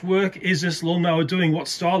how much work is this lawnmower doing? What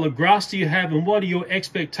style of grass do you have? And what are your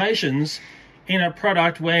expectations in a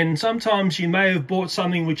product when sometimes you may have bought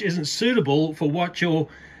something which isn't suitable for what you're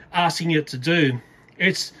asking it to do?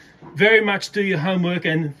 It's very much do your homework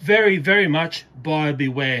and very, very much buyer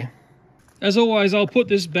beware. As always, I'll put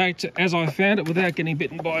this back to as I found it without getting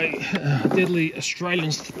bitten by deadly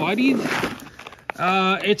Australian spidey.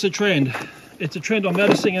 It's a trend. It's a trend I'm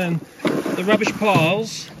noticing, and the rubbish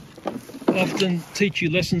piles often teach you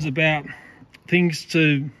lessons about things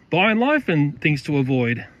to buy in life and things to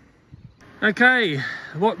avoid. Okay,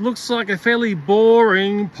 what looks like a fairly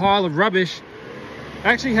boring pile of rubbish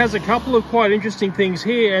actually has a couple of quite interesting things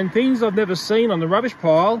here, and things I've never seen on the rubbish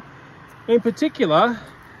pile. In particular,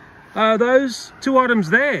 those two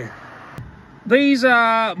items there. These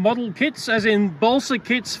are model kits, as in balsa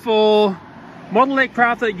kits for model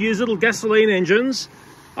aircraft that use little gasoline engines.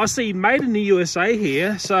 I see made in the USA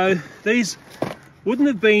here, so these wouldn't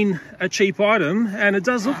have been a cheap item, and it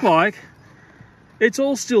does look like it's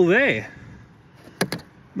all still there.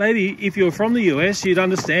 Maybe if you're from the US, you'd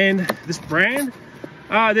understand this brand.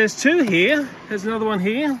 There's two here. There's another one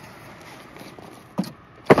here.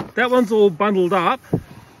 That one's all bundled up.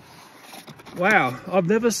 Wow, I've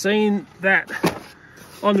never seen that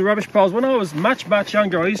on the rubbish piles. When I was much, much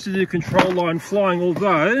younger, I used to do control line flying,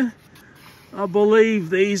 although I believe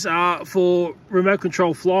these are for remote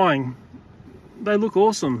control flying. They look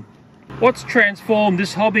awesome. What's transformed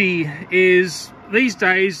this hobby is these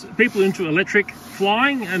days people are into electric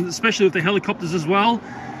flying, and especially with the helicopters as well.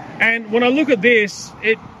 And when I look at this,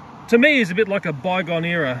 it to me is a bit like a bygone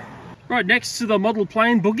era. Right next to the model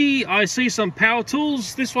plane boogie, I see some power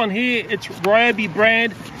tools. This one here, it's Ryobi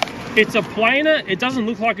brand. It's a planer. It doesn't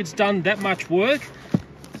look like it's done that much work.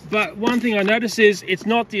 But one thing I notice is it's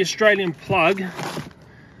not the Australian plug.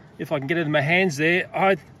 If I can get it in my hands there.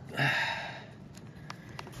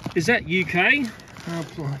 Is that UK?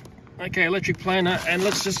 Okay, electric planer. And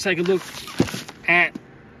let's just take a look at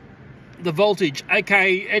the voltage.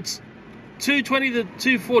 Okay, it's 220 to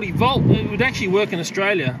 240 volt. It would actually work in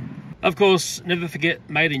Australia. Of course, never forget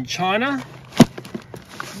made in China.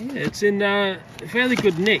 Yeah, it's in fairly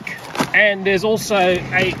good nick. And there's also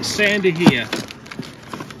a sander here.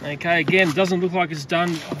 Okay, again, it doesn't look like it's done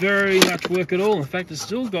very much work at all. In fact, it's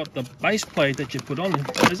still got the base plate that you put on.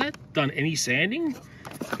 Has that done any sanding?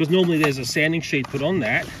 Because normally there's a sanding sheet put on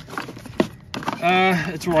that.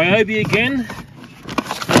 It's Ryobi again.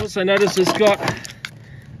 I also notice it's got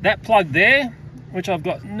that plug there, which I've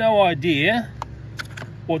got no idea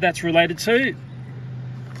what that's related to.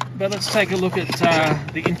 But let's take a look at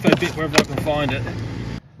the info bit wherever I can find it.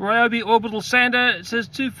 Ryobi orbital sander, it says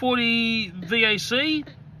 240 VAC,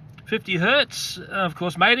 50 Hertz, of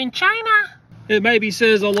course made in China. It maybe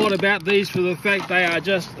says a lot about these for the fact they are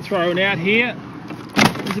just thrown out here.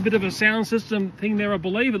 There's a bit of a sound system thing there, I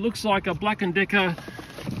believe. It looks like a Black & Decker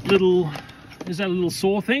little, is that a little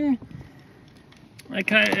saw thing?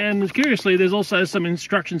 Okay, and curiously there's also some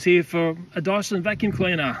instructions here for a Dyson vacuum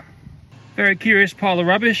cleaner. Very curious pile of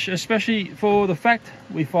rubbish, especially for the fact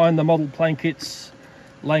we find the model plane kits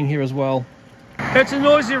laying here as well. It's a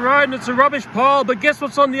noisy road and it's a rubbish pile, but guess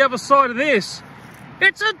what's on the other side of this?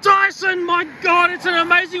 It's a Dyson! My God, it's an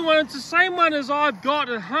amazing one. It's the same one as I've got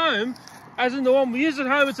at home, as in the one we use at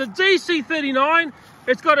home. It's a DC39.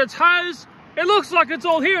 It's got its hose. It looks like it's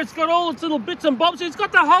all here. It's got all its little bits and bobs. It's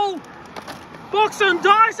got the whole box and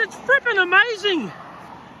dice. It's frippin' amazing.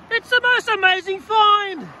 It's the most amazing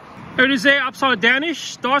find. Here it is there, upside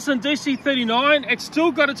downish, Dyson DC39. It's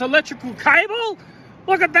still got its electrical cable.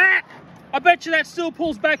 Look at that. I bet you that still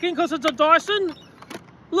pulls back in because it's a Dyson.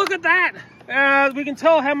 Look at that. We can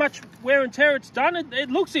tell how much wear and tear it's done. It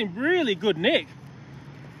looks in really good nick.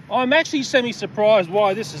 I'm actually semi-surprised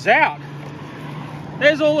why this is out.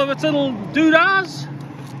 There's all of its little doodahs.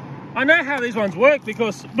 I know how these ones work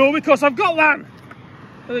because I've got one.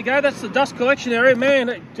 There we go, that's the dust collection area.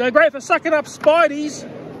 Man, they're great for sucking up spideys.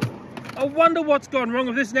 I wonder what's gone wrong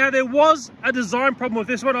with this. Now, there was a design problem with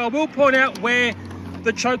this one. I will point out where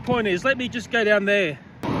the choke point is. Let me just go down there.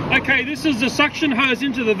 Okay, this is the suction hose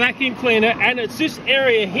into the vacuum cleaner, and it's this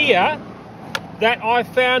area here that I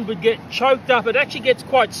found would get choked up. It actually gets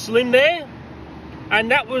quite slim there,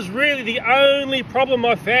 and that was really the only problem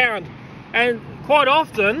I found. And quite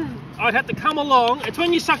often, I'd have to come along. It's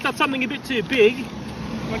when you sucked up something a bit too big.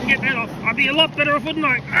 If I can get that off, I'd be a lot better off, wouldn't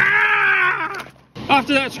I? Ah!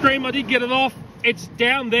 After that scream, I did get it off. It's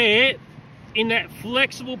down there in that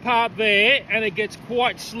flexible part there, and it gets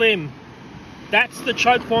quite slim. That's the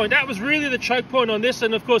choke point. That was really the choke point on this,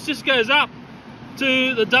 and of course this goes up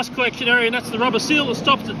to the dust collection area, and that's the rubber seal that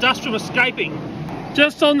stops the dust from escaping.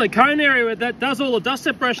 Just on the cone area that does all the dust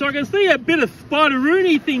separation, I can see a bit of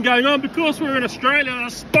spider-rooney thing going on because we're in Australia. The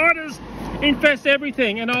spiders infest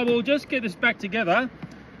everything, and I will just get this back together.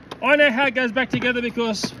 I know how it goes back together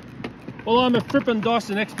because, well, I'm a frippin'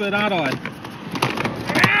 Dyson expert, aren't I?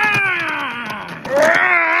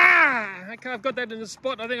 Okay, I've got that in the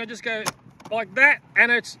spot. I think I just go like that,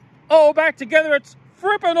 and it's all back together. It's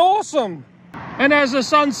frippin' awesome. And as the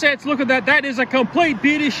sun sets, look at that. That is a complete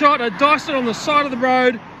beauty shot, a Dyson on the side of the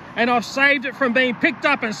road, and I've saved it from being picked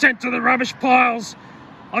up and sent to the rubbish piles.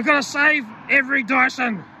 I've got to save every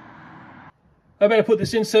Dyson. I better put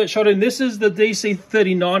this insert shot in. This is the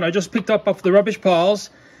DC39 I just picked up off the rubbish piles.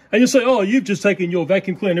 And you'll say, oh, you've just taken your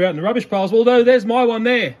vacuum cleaner out in the rubbish piles. Well, no, there's my one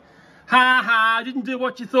there. Ha ha, I didn't do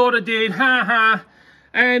what you thought I did. Ha ha.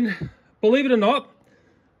 And believe it or not,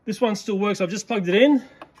 this one still works. I've just plugged it in.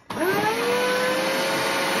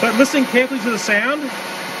 But listen carefully to the sound.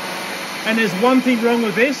 And there's one thing wrong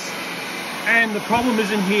with this, and the problem is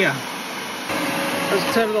in here.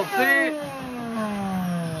 Let's turn it off there.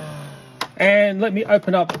 And let me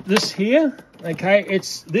open up this here. Okay,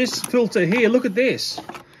 it's this filter here. Look at this.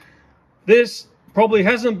 This probably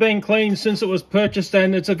hasn't been cleaned since it was purchased,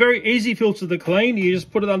 and it's a very easy filter to clean. You just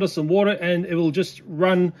put it under some water and it will just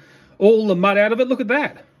run all the mud out of it. Look at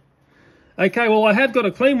that. Okay, well, I have got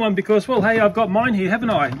a clean one because, well, hey, I've got mine here, haven't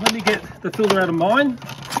I? Let me get the filter out of mine.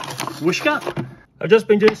 Whisker. I've just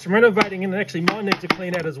been doing some renovating, and actually mine needs to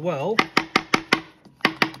clean out as well.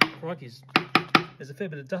 Crikey's. There's a fair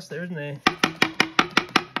bit of dust there, isn't there?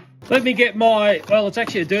 Let me get my, well, it's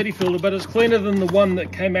actually a dirty filter, but it's cleaner than the one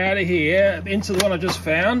that came out of here into the one I just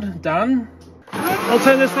found. Done. I'll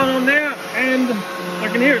turn this one on now, and I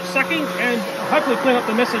can hear it sucking, and hopefully clean up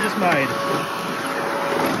the mess I just made.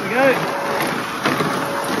 There we go.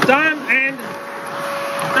 Done and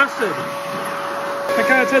dusted.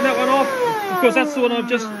 Okay, I'll turn that one off. Of course, that's the one I've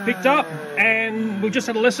just picked up, and we've just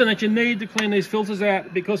had a lesson that you need to clean these filters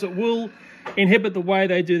out because it will inhibit the way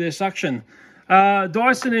they do their suction.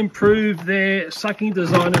 Dyson improved their sucking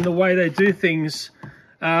design and the way they do things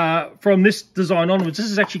from this design onwards. This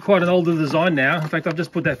is actually quite an older design now. In fact, I've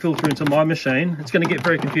just put that filter into my machine. It's going to get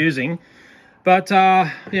very confusing. But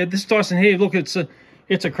yeah, this Dyson here, look, it's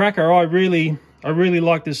a cracker. I really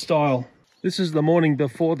like this style. This is the morning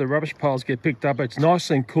before the rubbish piles get picked up. It's nice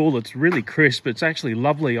and cool. It's really crisp. It's actually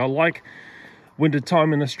lovely. I like winter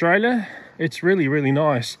time in Australia. It's really, really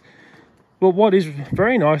nice. But what is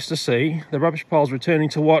very nice to see, the rubbish piles returning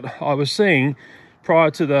to what I was seeing prior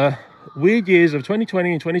to the weird years of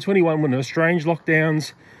 2020 and 2021 when there were strange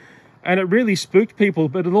lockdowns, and it really spooked people,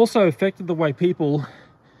 but it also affected the way people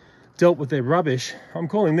dealt with their rubbish. I'm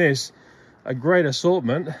calling this a great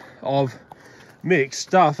assortment of mixed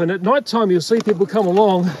stuff, and at night time you'll see people come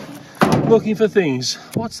along looking for things.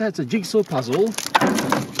 What's that? It's a jigsaw puzzle.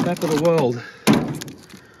 Map of the world.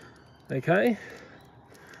 Okay.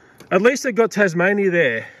 At least they've got Tasmania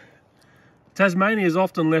there. Tasmania is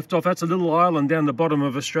often left off. That's a little island down the bottom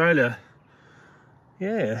of Australia.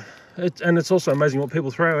 Yeah, and it's also amazing what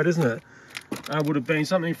people throw out, isn't it? Would have been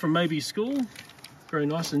something from maybe school. Very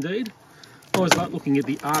nice indeed. Always like looking at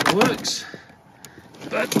the artworks.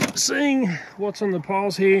 But seeing what's on the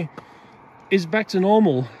piles here is back to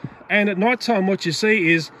normal. And at night time what you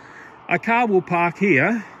see is a car will park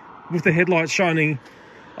here with the headlights shining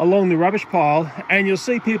along the rubbish pile, and you'll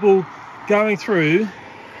see people going through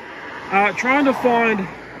trying to find,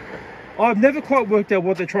 I've never quite worked out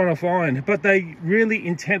what they're trying to find, but they really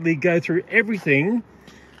intently go through everything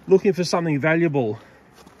looking for something valuable.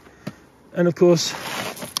 And of course,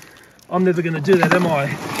 I'm never going to do that, am I?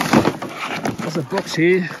 There's a box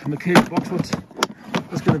here, a Makita box.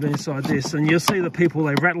 What's going to be inside this? And you'll see the people,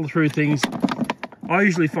 they rattle through things. I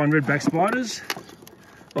usually find redback spiders.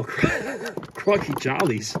 Oh, crikey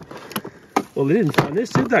Charlies. Well, they didn't find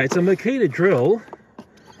this, did they? It's a Makita drill.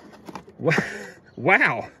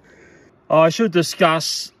 Wow. I should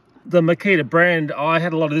discuss the Makita brand. I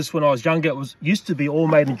had a lot of this when I was younger. It used to be all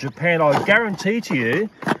made in Japan. I guarantee to you,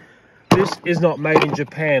 this is not made in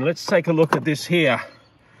Japan. Let's take a look at this here.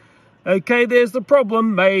 Okay, there's the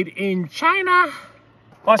problem, made in China.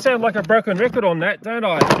 I sound like a broken record on that, don't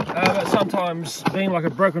I? But sometimes being like a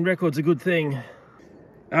broken record's a good thing.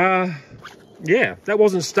 Yeah, that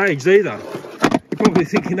wasn't staged either. You're probably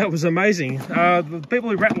thinking that was amazing. The people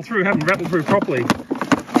who rattle through haven't rattled through properly.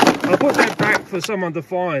 I'll put that back for someone to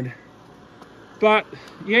find. But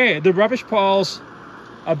yeah, the rubbish piles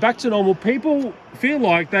are back to normal. People feel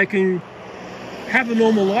like they can have a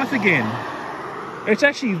normal life again. It's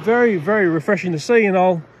actually very, very refreshing to see, and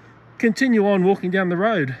I'll continue on walking down the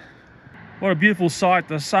road. What a beautiful sight.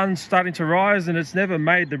 The sun's starting to rise, and it's never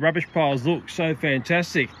made the rubbish piles look so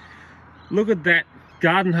fantastic. Look at that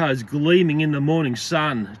garden hose gleaming in the morning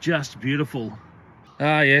sun. Just beautiful.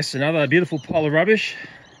 Ah yes, another beautiful pile of rubbish.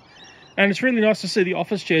 And it's really nice to see the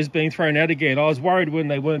office chairs being thrown out again. I was worried when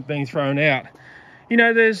they weren't being thrown out. You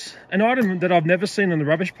know, there's an item that I've never seen in the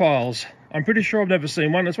rubbish piles. I'm pretty sure I've never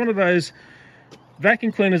seen one. It's one of those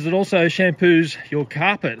vacuum cleaners that also shampoos your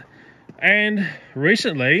carpet. And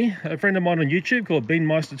recently, a friend of mine on YouTube called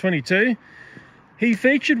Beanmeister22, he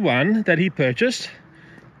featured one that he purchased,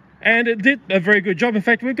 and it did a very good job. In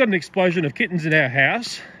fact, we've got an explosion of kittens in our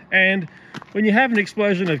house, and when you have an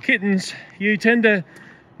explosion of kittens, you tend to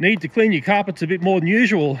need to clean your carpets a bit more than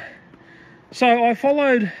usual. So I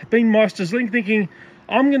followed Beanmeister's link thinking,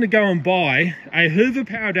 I'm going to go and buy a Hoover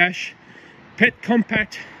Power Dash Pet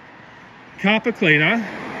Compact carpet cleaner,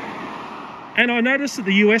 and I noticed that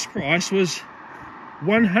the US price was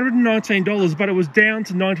 $119, but it was down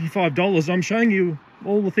to $95. I'm showing you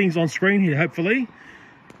all the things on screen here, hopefully,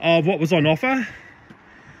 of what was on offer.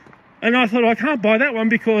 And I thought, I can't buy that one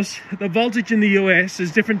because the voltage in the US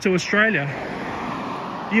is different to Australia.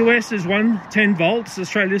 US is 110 volts,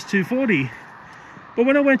 Australia's 240. But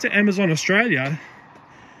when I went to Amazon Australia,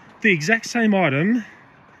 the exact same item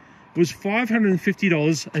was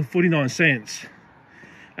 $550.49.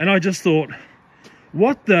 And I just thought,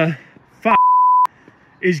 what the fuck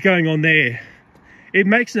is going on there? It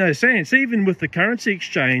makes no sense. Even with the currency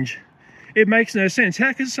exchange, it makes no sense.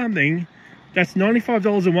 How can something that's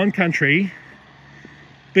 $95 in one country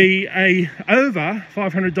be a over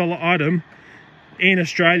 $500 item in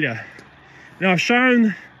Australia? Now, I've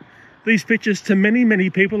shown these pictures to many, many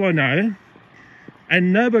people I know,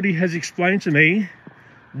 and nobody has explained to me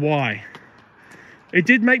why. It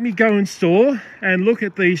did make me go in store and look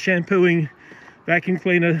at these shampooing vacuum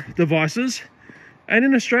cleaner devices, and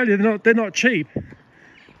in Australia they're not cheap.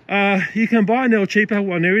 You can buy a cheaper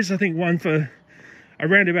one. There is, I think, one for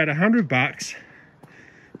around about $100,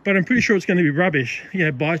 but I'm pretty sure it's going to be rubbish. You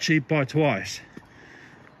know, buy cheap, buy twice.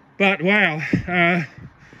 But wow,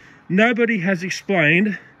 nobody has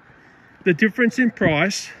explained the difference in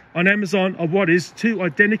price on Amazon of what is two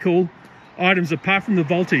identical items apart from the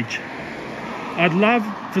voltage. I'd love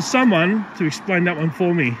for someone to explain that one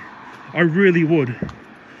for me. I really would.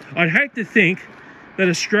 I'd hate to think that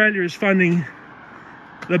Australia is funding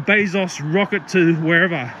the Bezos rocket to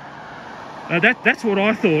wherever. That's what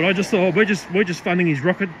I thought. I just thought, we're just funding his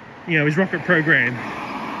rocket, you know, his rocket program.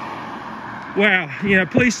 Wow, you know,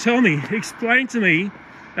 please tell me, explain to me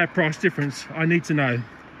that price difference. I need to know.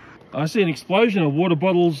 I see an explosion of water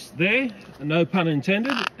bottles there, no pun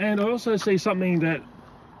intended, and I also see something that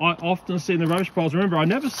I often see in the rubbish piles. Remember, I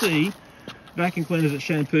never see vacuum cleaners that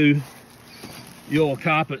shampoo your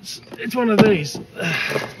carpets. It's one of these.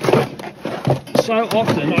 So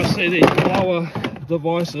often I see these blower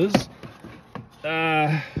devices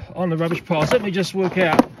on the rubbish piles. Let me just work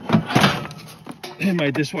out who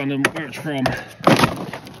made this one and where it's from.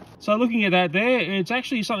 So looking at that there, it's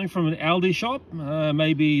actually something from an Aldi shop.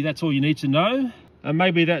 Maybe that's all you need to know. And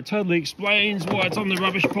maybe that totally explains why it's on the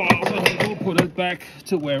rubbish pile. So we'll put it back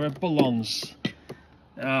to where it belongs.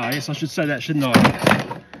 I guess I should say that, shouldn't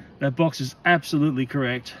I? That box is absolutely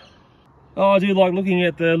correct. Oh, I do like looking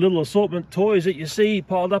at the little assortment toys that you see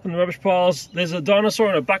piled up in the rubbish piles. There's a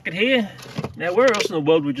dinosaur in a bucket here. Now, where else in the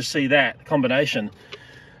world would you see that combination?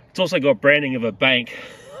 It's also got branding of a bank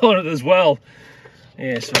on it as well.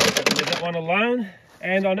 Yeah, so I'll leave that one alone.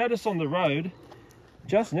 And I noticed on the road,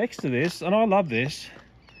 just next to this, and I love this,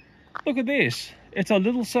 look at this. It's a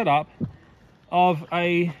little setup of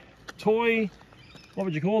a toy, what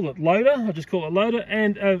would you call it, loader? I'll just call it loader,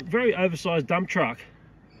 and a very oversized dump truck.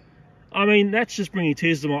 I mean, that's just bringing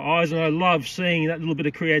tears to my eyes, and I love seeing that little bit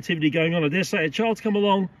of creativity going on. I dare say a child's come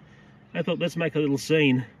along and thought, let's make a little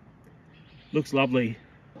scene. Looks lovely.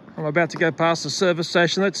 I'm about to go past the service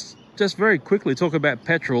station. Let's just very quickly talk about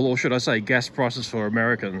petrol, or should I say gas prices for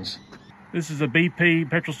Americans. This is a BP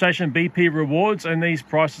petrol station, BP Rewards, and these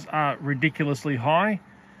prices are ridiculously high.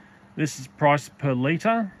 This is price per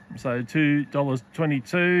litre, so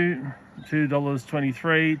 $2.22,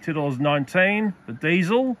 $2.23, $2.19 for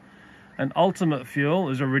diesel, and ultimate fuel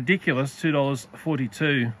is a ridiculous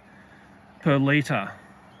 $2.42 per litre.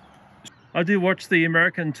 I do watch the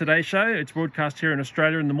American Today show. It's broadcast here in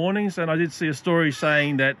Australia in the mornings, and I did see a story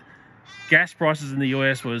saying that gas prices in the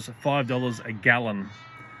US was $5 a gallon.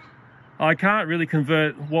 I can't really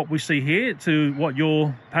convert what we see here to what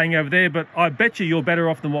you're paying over there, but I bet you're better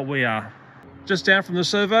off than what we are. Just down from the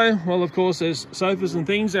servo, well, of course, there's sofas and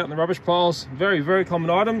things out in the rubbish piles. Very, very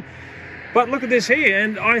common item. But look at this here,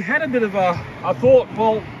 and I had a bit of a thought,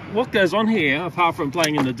 well, what goes on here, apart from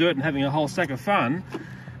playing in the dirt and having a whole stack of fun?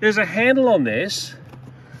 There's a handle on this.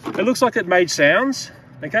 It looks like it made sounds,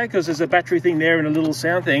 okay, because there's a battery thing there and a little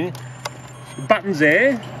sound thing. The button's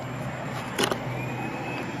there.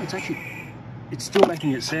 It's still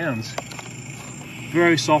making its sounds.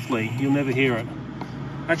 Very softly, you'll never hear it.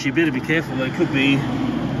 Actually, better be careful, there could be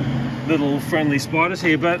little friendly spiders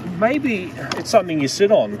here, but maybe it's something you sit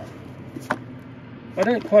on. I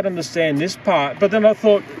don't quite understand this part, but then I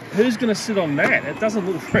thought, who's going to sit on that? It doesn't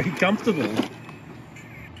look very comfortable.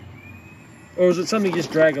 Or is it something you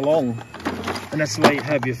just drag along and that's the way you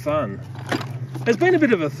have your fun? There's been a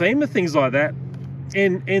bit of a theme of things like that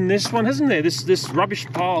in this one, hasn't there? This rubbish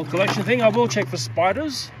pile collection thing. I will check for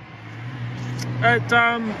spiders.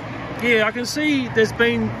 Yeah, I can see there's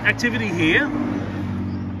been activity here,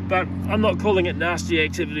 but I'm not calling it nasty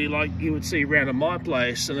activity like you would see around at my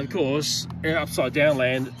place. And of course, upside down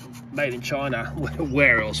land, made in China.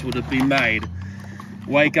 Where else would it be made?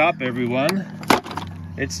 Wake up, everyone.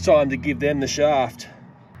 It's time to give them the shaft.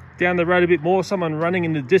 Down the road a bit more, someone running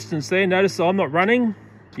in the distance there. Notice I'm not running.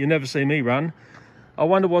 You never see me run. I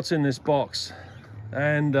wonder what's in this box.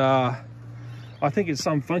 And I think it's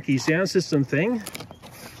some funky sound system thing.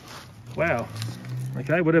 Wow.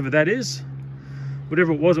 Okay, whatever that is.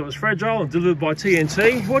 Whatever it was fragile and delivered by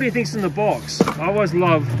TNT. What do you think's in the box? I always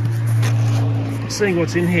love seeing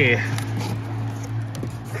what's in here.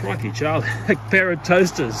 Crikey, Charlie. A pair of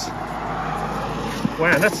toasters.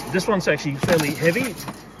 Wow, this one's actually fairly heavy.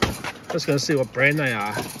 Just going to see what brand they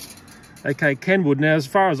are. Okay, Kenwood. Now, as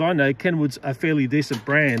far as I know, Kenwood's a fairly decent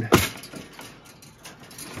brand.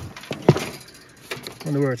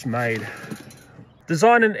 Wonder where it's made.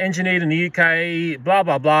 Designed and engineered in the UK, blah,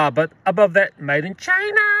 blah, blah. But above that, made in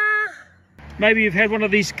China. Maybe you've had one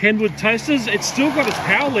of these Kenwood toasters. It's still got its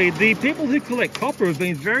power lead. The people who collect copper have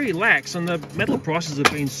been very lax, and the metal prices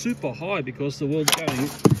have been super high because the world's going...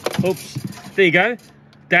 Oops. There you go.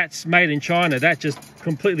 That's made in China. That just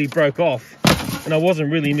completely broke off. And I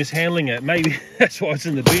wasn't really mishandling it. Maybe that's why it's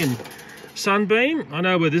in the bin. Sunbeam. I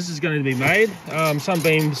know where this is going to be made.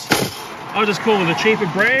 Sunbeams, I'll just call it a cheaper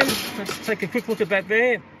brand. Let's take a quick look at that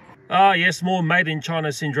there. Ah, yes, more made in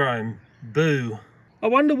China syndrome. Boo. I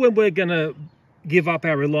wonder when we're going to give up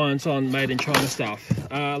our reliance on made in China stuff.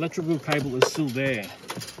 Electrical cable is still there.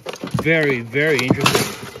 Very, very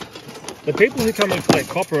interesting. The people who come and collect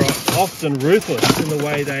copper are often ruthless in the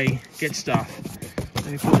way they get stuff.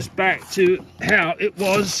 Let me put this back to how it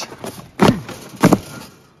was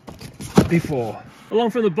before. Along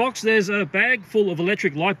from the box, there's a bag full of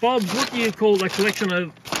electric light bulbs. What do you call a collection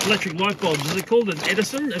of electric light bulbs? Is it called an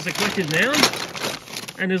Edison as a collective noun?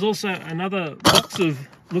 And there's also another box of,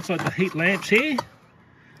 looks like the heat lamps here.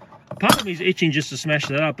 Part of me is itching just to smash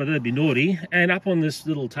that up, but that'd be naughty. And up on this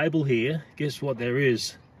little table here, guess what there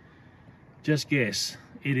is? Just guess.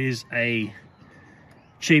 It is a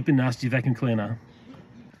cheap and nasty vacuum cleaner.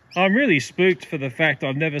 I'm really spooked for the fact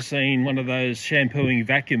I've never seen one of those shampooing,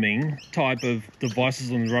 vacuuming type of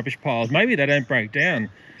devices on the rubbish piles. Maybe they don't break down.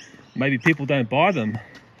 Maybe people don't buy them.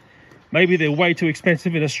 Maybe they're way too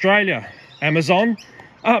expensive in Australia. Amazon.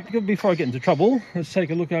 Before I get into trouble, let's take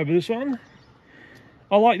a look over this one.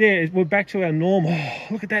 I like there, we're back to our norm. Oh,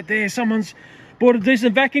 look at that there. Someone's bought a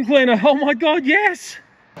decent vacuum cleaner. Oh my God, yes!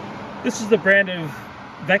 This is the brand of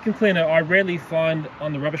vacuum cleaner I rarely find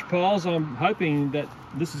on the rubbish piles. I'm hoping that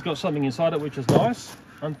this has got something inside it which is nice.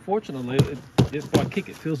 Unfortunately, if I kick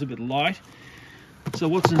it feels a bit light. So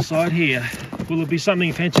what's inside here? Will it be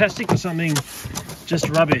something fantastic or something just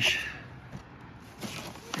rubbish?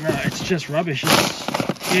 No, it's just rubbish.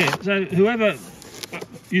 Yeah, so whoever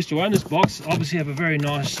used to own this box obviously have a very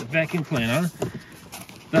nice vacuum cleaner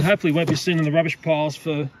that hopefully won't be seen in the rubbish piles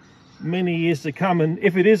for many years to come, and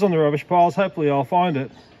if it is on the rubbish piles, hopefully I'll find it.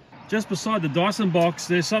 Just beside the Dyson box,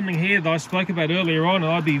 there's something here that I spoke about earlier on,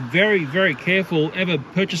 and I'd be very, very careful ever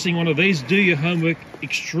purchasing one of these. Do your homework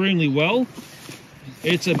extremely well.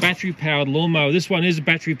 It's a battery powered lawnmower. This one is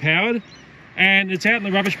battery powered. and it's out in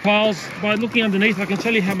the rubbish piles. By looking underneath, I can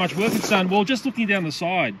tell you how much work it's done. Well, just looking down the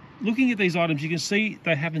side, looking at these items, you can see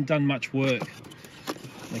they haven't done much work.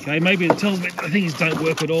 Okay, maybe it tells me the things don't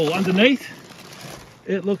work at all. Underneath,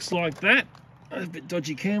 it looks like that. A bit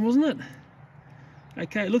dodgy cam, wasn't it?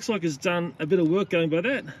 Okay, it looks like it's done a bit of work going by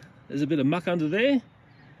that. There's a bit of muck under there.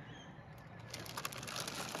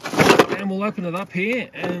 And we'll open it up here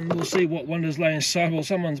and we'll see what wonders lay inside. Well,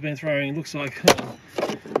 someone's been throwing, looks like, oh,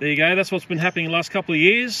 there you go, that's what's been happening the last couple of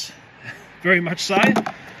years. Very much so.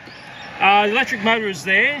 The electric motor is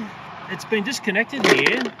there. It's been disconnected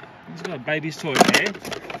here. It's got a baby's toy there.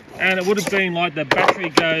 And it would have been like the battery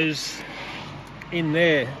goes in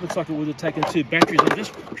there. Looks like it would have taken 2 batteries. I'm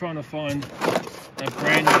just trying to find a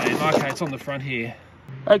brand name. Okay, it's on the front here.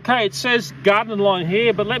 Okay, it says garden line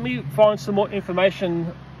here, but let me find some more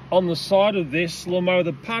information on the side of this lawnmower.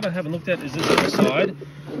 The part I haven't looked at is this other side.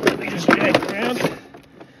 Let me just get around.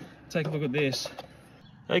 Take a look at this.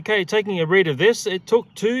 Okay, taking a read of this, it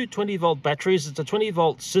took 2 20-volt batteries. It's a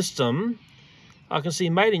 20-volt system. I can see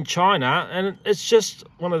made in China, and it's just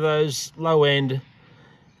one of those low-end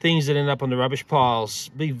things that end up on the rubbish piles.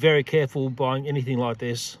 Be very careful buying anything like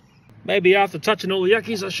this. Maybe after touching all the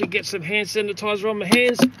yuckies, I should get some hand sanitizer on my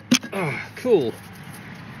hands. Ah, cool.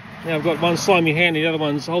 Now I've got one slimy hand, the other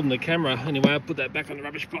one's holding the camera. Anyway, I'll put that back on the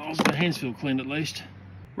rubbish piles. My hands feel clean at least.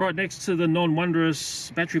 Right next to the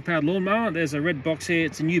non-wondrous battery-powered lawnmower, there's a red box here.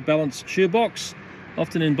 It's a New Balance shoe box.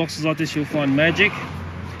 Often in boxes like this, you'll find magic.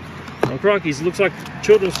 Oh, crikey, looks like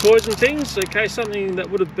children's toys and things. Okay, something that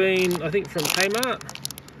would have been, I think, from Kmart.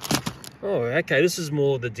 Oh, okay, this is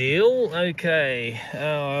more the deal. Okay,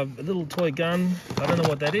 a little toy gun. I don't know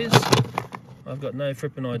what that is. I've got no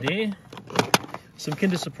frippin' idea. Some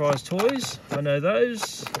Kinder Surprise toys. I know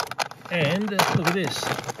those. And look at this.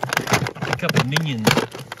 A couple of Minions.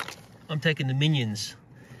 I'm taking the Minions.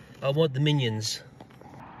 I want the Minions.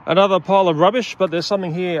 Another pile of rubbish, but there's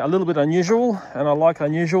something here a little bit unusual, and I like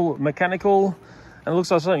unusual, mechanical, and it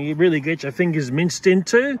looks like something you really get your fingers minced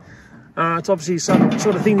into. It's obviously some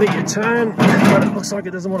sort of thing that you turn, but it looks like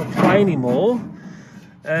it doesn't want to play anymore,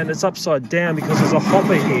 and it's upside down because there's a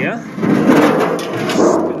hopper here.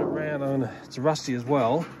 Spin it around, and it's rusty as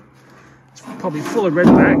well. It's probably full of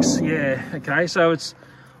redbacks. Yeah, okay, so it's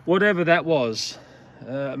whatever that was.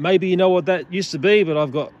 Maybe you know what that used to be, but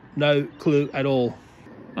I've got no clue at all.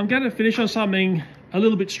 I'm going to finish on something a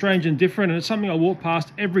little bit strange and different, and it's something I walk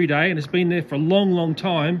past every day, and it's been there for a long, long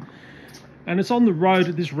time, and it's on the road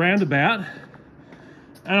at this roundabout,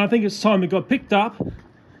 and I think it's time it got picked up,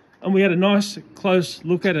 and we had a nice close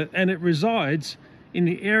look at it, and it resides in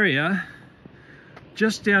the area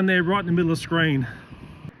just down there right in the middle of the screen.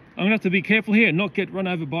 I'm going to have to be careful here and not get run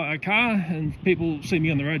over by a car, and people see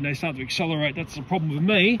me on the road and they start to accelerate. That's the problem with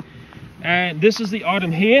me. And this is the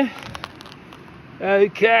item here.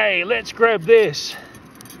 Okay, let's grab this.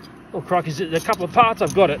 Oh crikey, is it a couple of parts?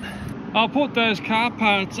 I've got it. I'll put those car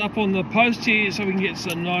parts up on the post here so we can get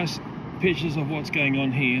some nice pictures of what's going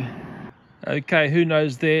on here. Okay, who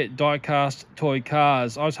knows their die-cast toy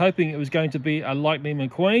cars? I was hoping it was going to be a Lightning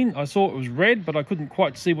McQueen. I saw it was red, but I couldn't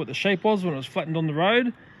quite see what the shape was when it was flattened on the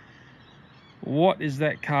road. What is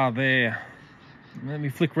that car there? Let me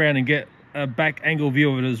flick around and get a back angle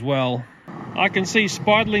view of it as well. I can see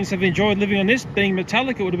spiderlings have enjoyed living on this. Being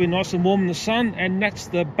metallic, it would have been nice and warm in the sun, and that's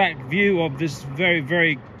the back view of this very,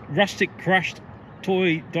 very rustic, crushed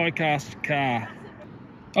toy die-cast car.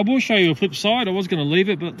 I will show you a flip side. I was going to leave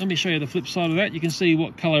it, but let me show you the flip side of that. You can see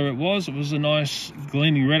what colour it was. It was a nice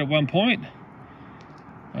gleaming red at one point.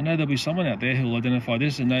 I know there'll be someone out there who'll identify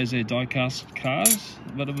this and knows their die-cast cars,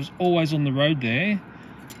 but it was always on the road there,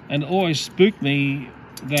 and it always spooked me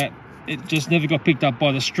that it just never got picked up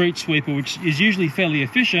by the street sweeper, which is usually fairly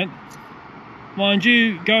efficient. Mind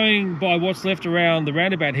you, going by what's left around the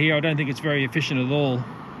roundabout here, I don't think it's very efficient at all.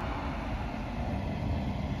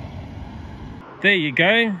 There you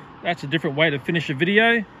go. That's a different way to finish a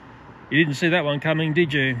video. You didn't see that one coming,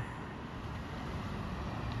 did you?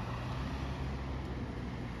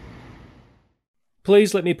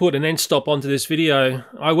 Please let me put an end stop onto this video.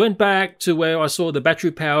 I went back to where I saw the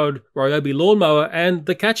battery-powered Ryobi lawnmower and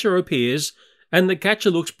the catcher appears, and the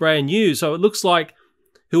catcher looks brand new, so it looks like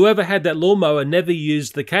whoever had that lawnmower never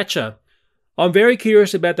used the catcher. I'm very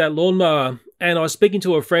curious about that lawnmower, and I was speaking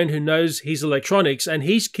to a friend who knows his electronics, and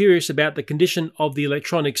he's curious about the condition of the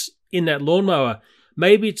electronics in that lawnmower.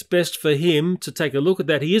 Maybe it's best for him to take a look at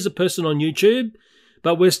that. He is a person on YouTube,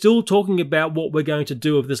 but we're still talking about what we're going to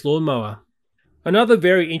do with this lawnmower. Another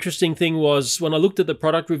very interesting thing was when I looked at the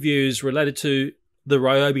product reviews related to the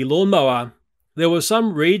Ryobi lawnmower, there were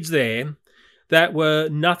some reads there that were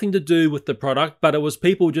nothing to do with the product, but it was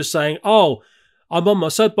people just saying, oh, I'm on my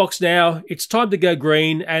soapbox now, it's time to go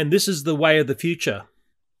green, and this is the way of the future.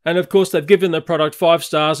 And of course, they've given the product 5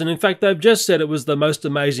 stars, and in fact, they've just said it was the most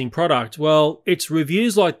amazing product. Well, it's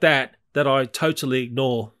reviews like that I totally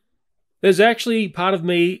ignore. There's actually part of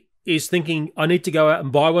me is thinking I need to go out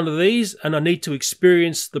and buy one of these, and I need to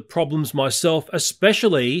experience the problems myself,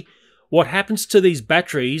 especially what happens to these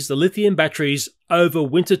batteries, the lithium batteries, over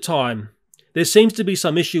winter time. There seems to be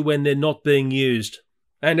some issue when they're not being used.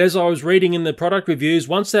 And as I was reading in the product reviews,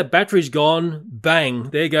 once that battery's gone,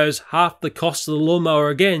 bang, there goes half the cost of the lawnmower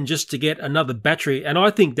again just to get another battery, and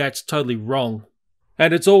I think that's totally wrong.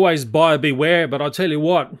 And it's always buyer beware, but I'll tell you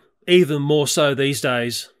what, even more so these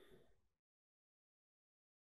days.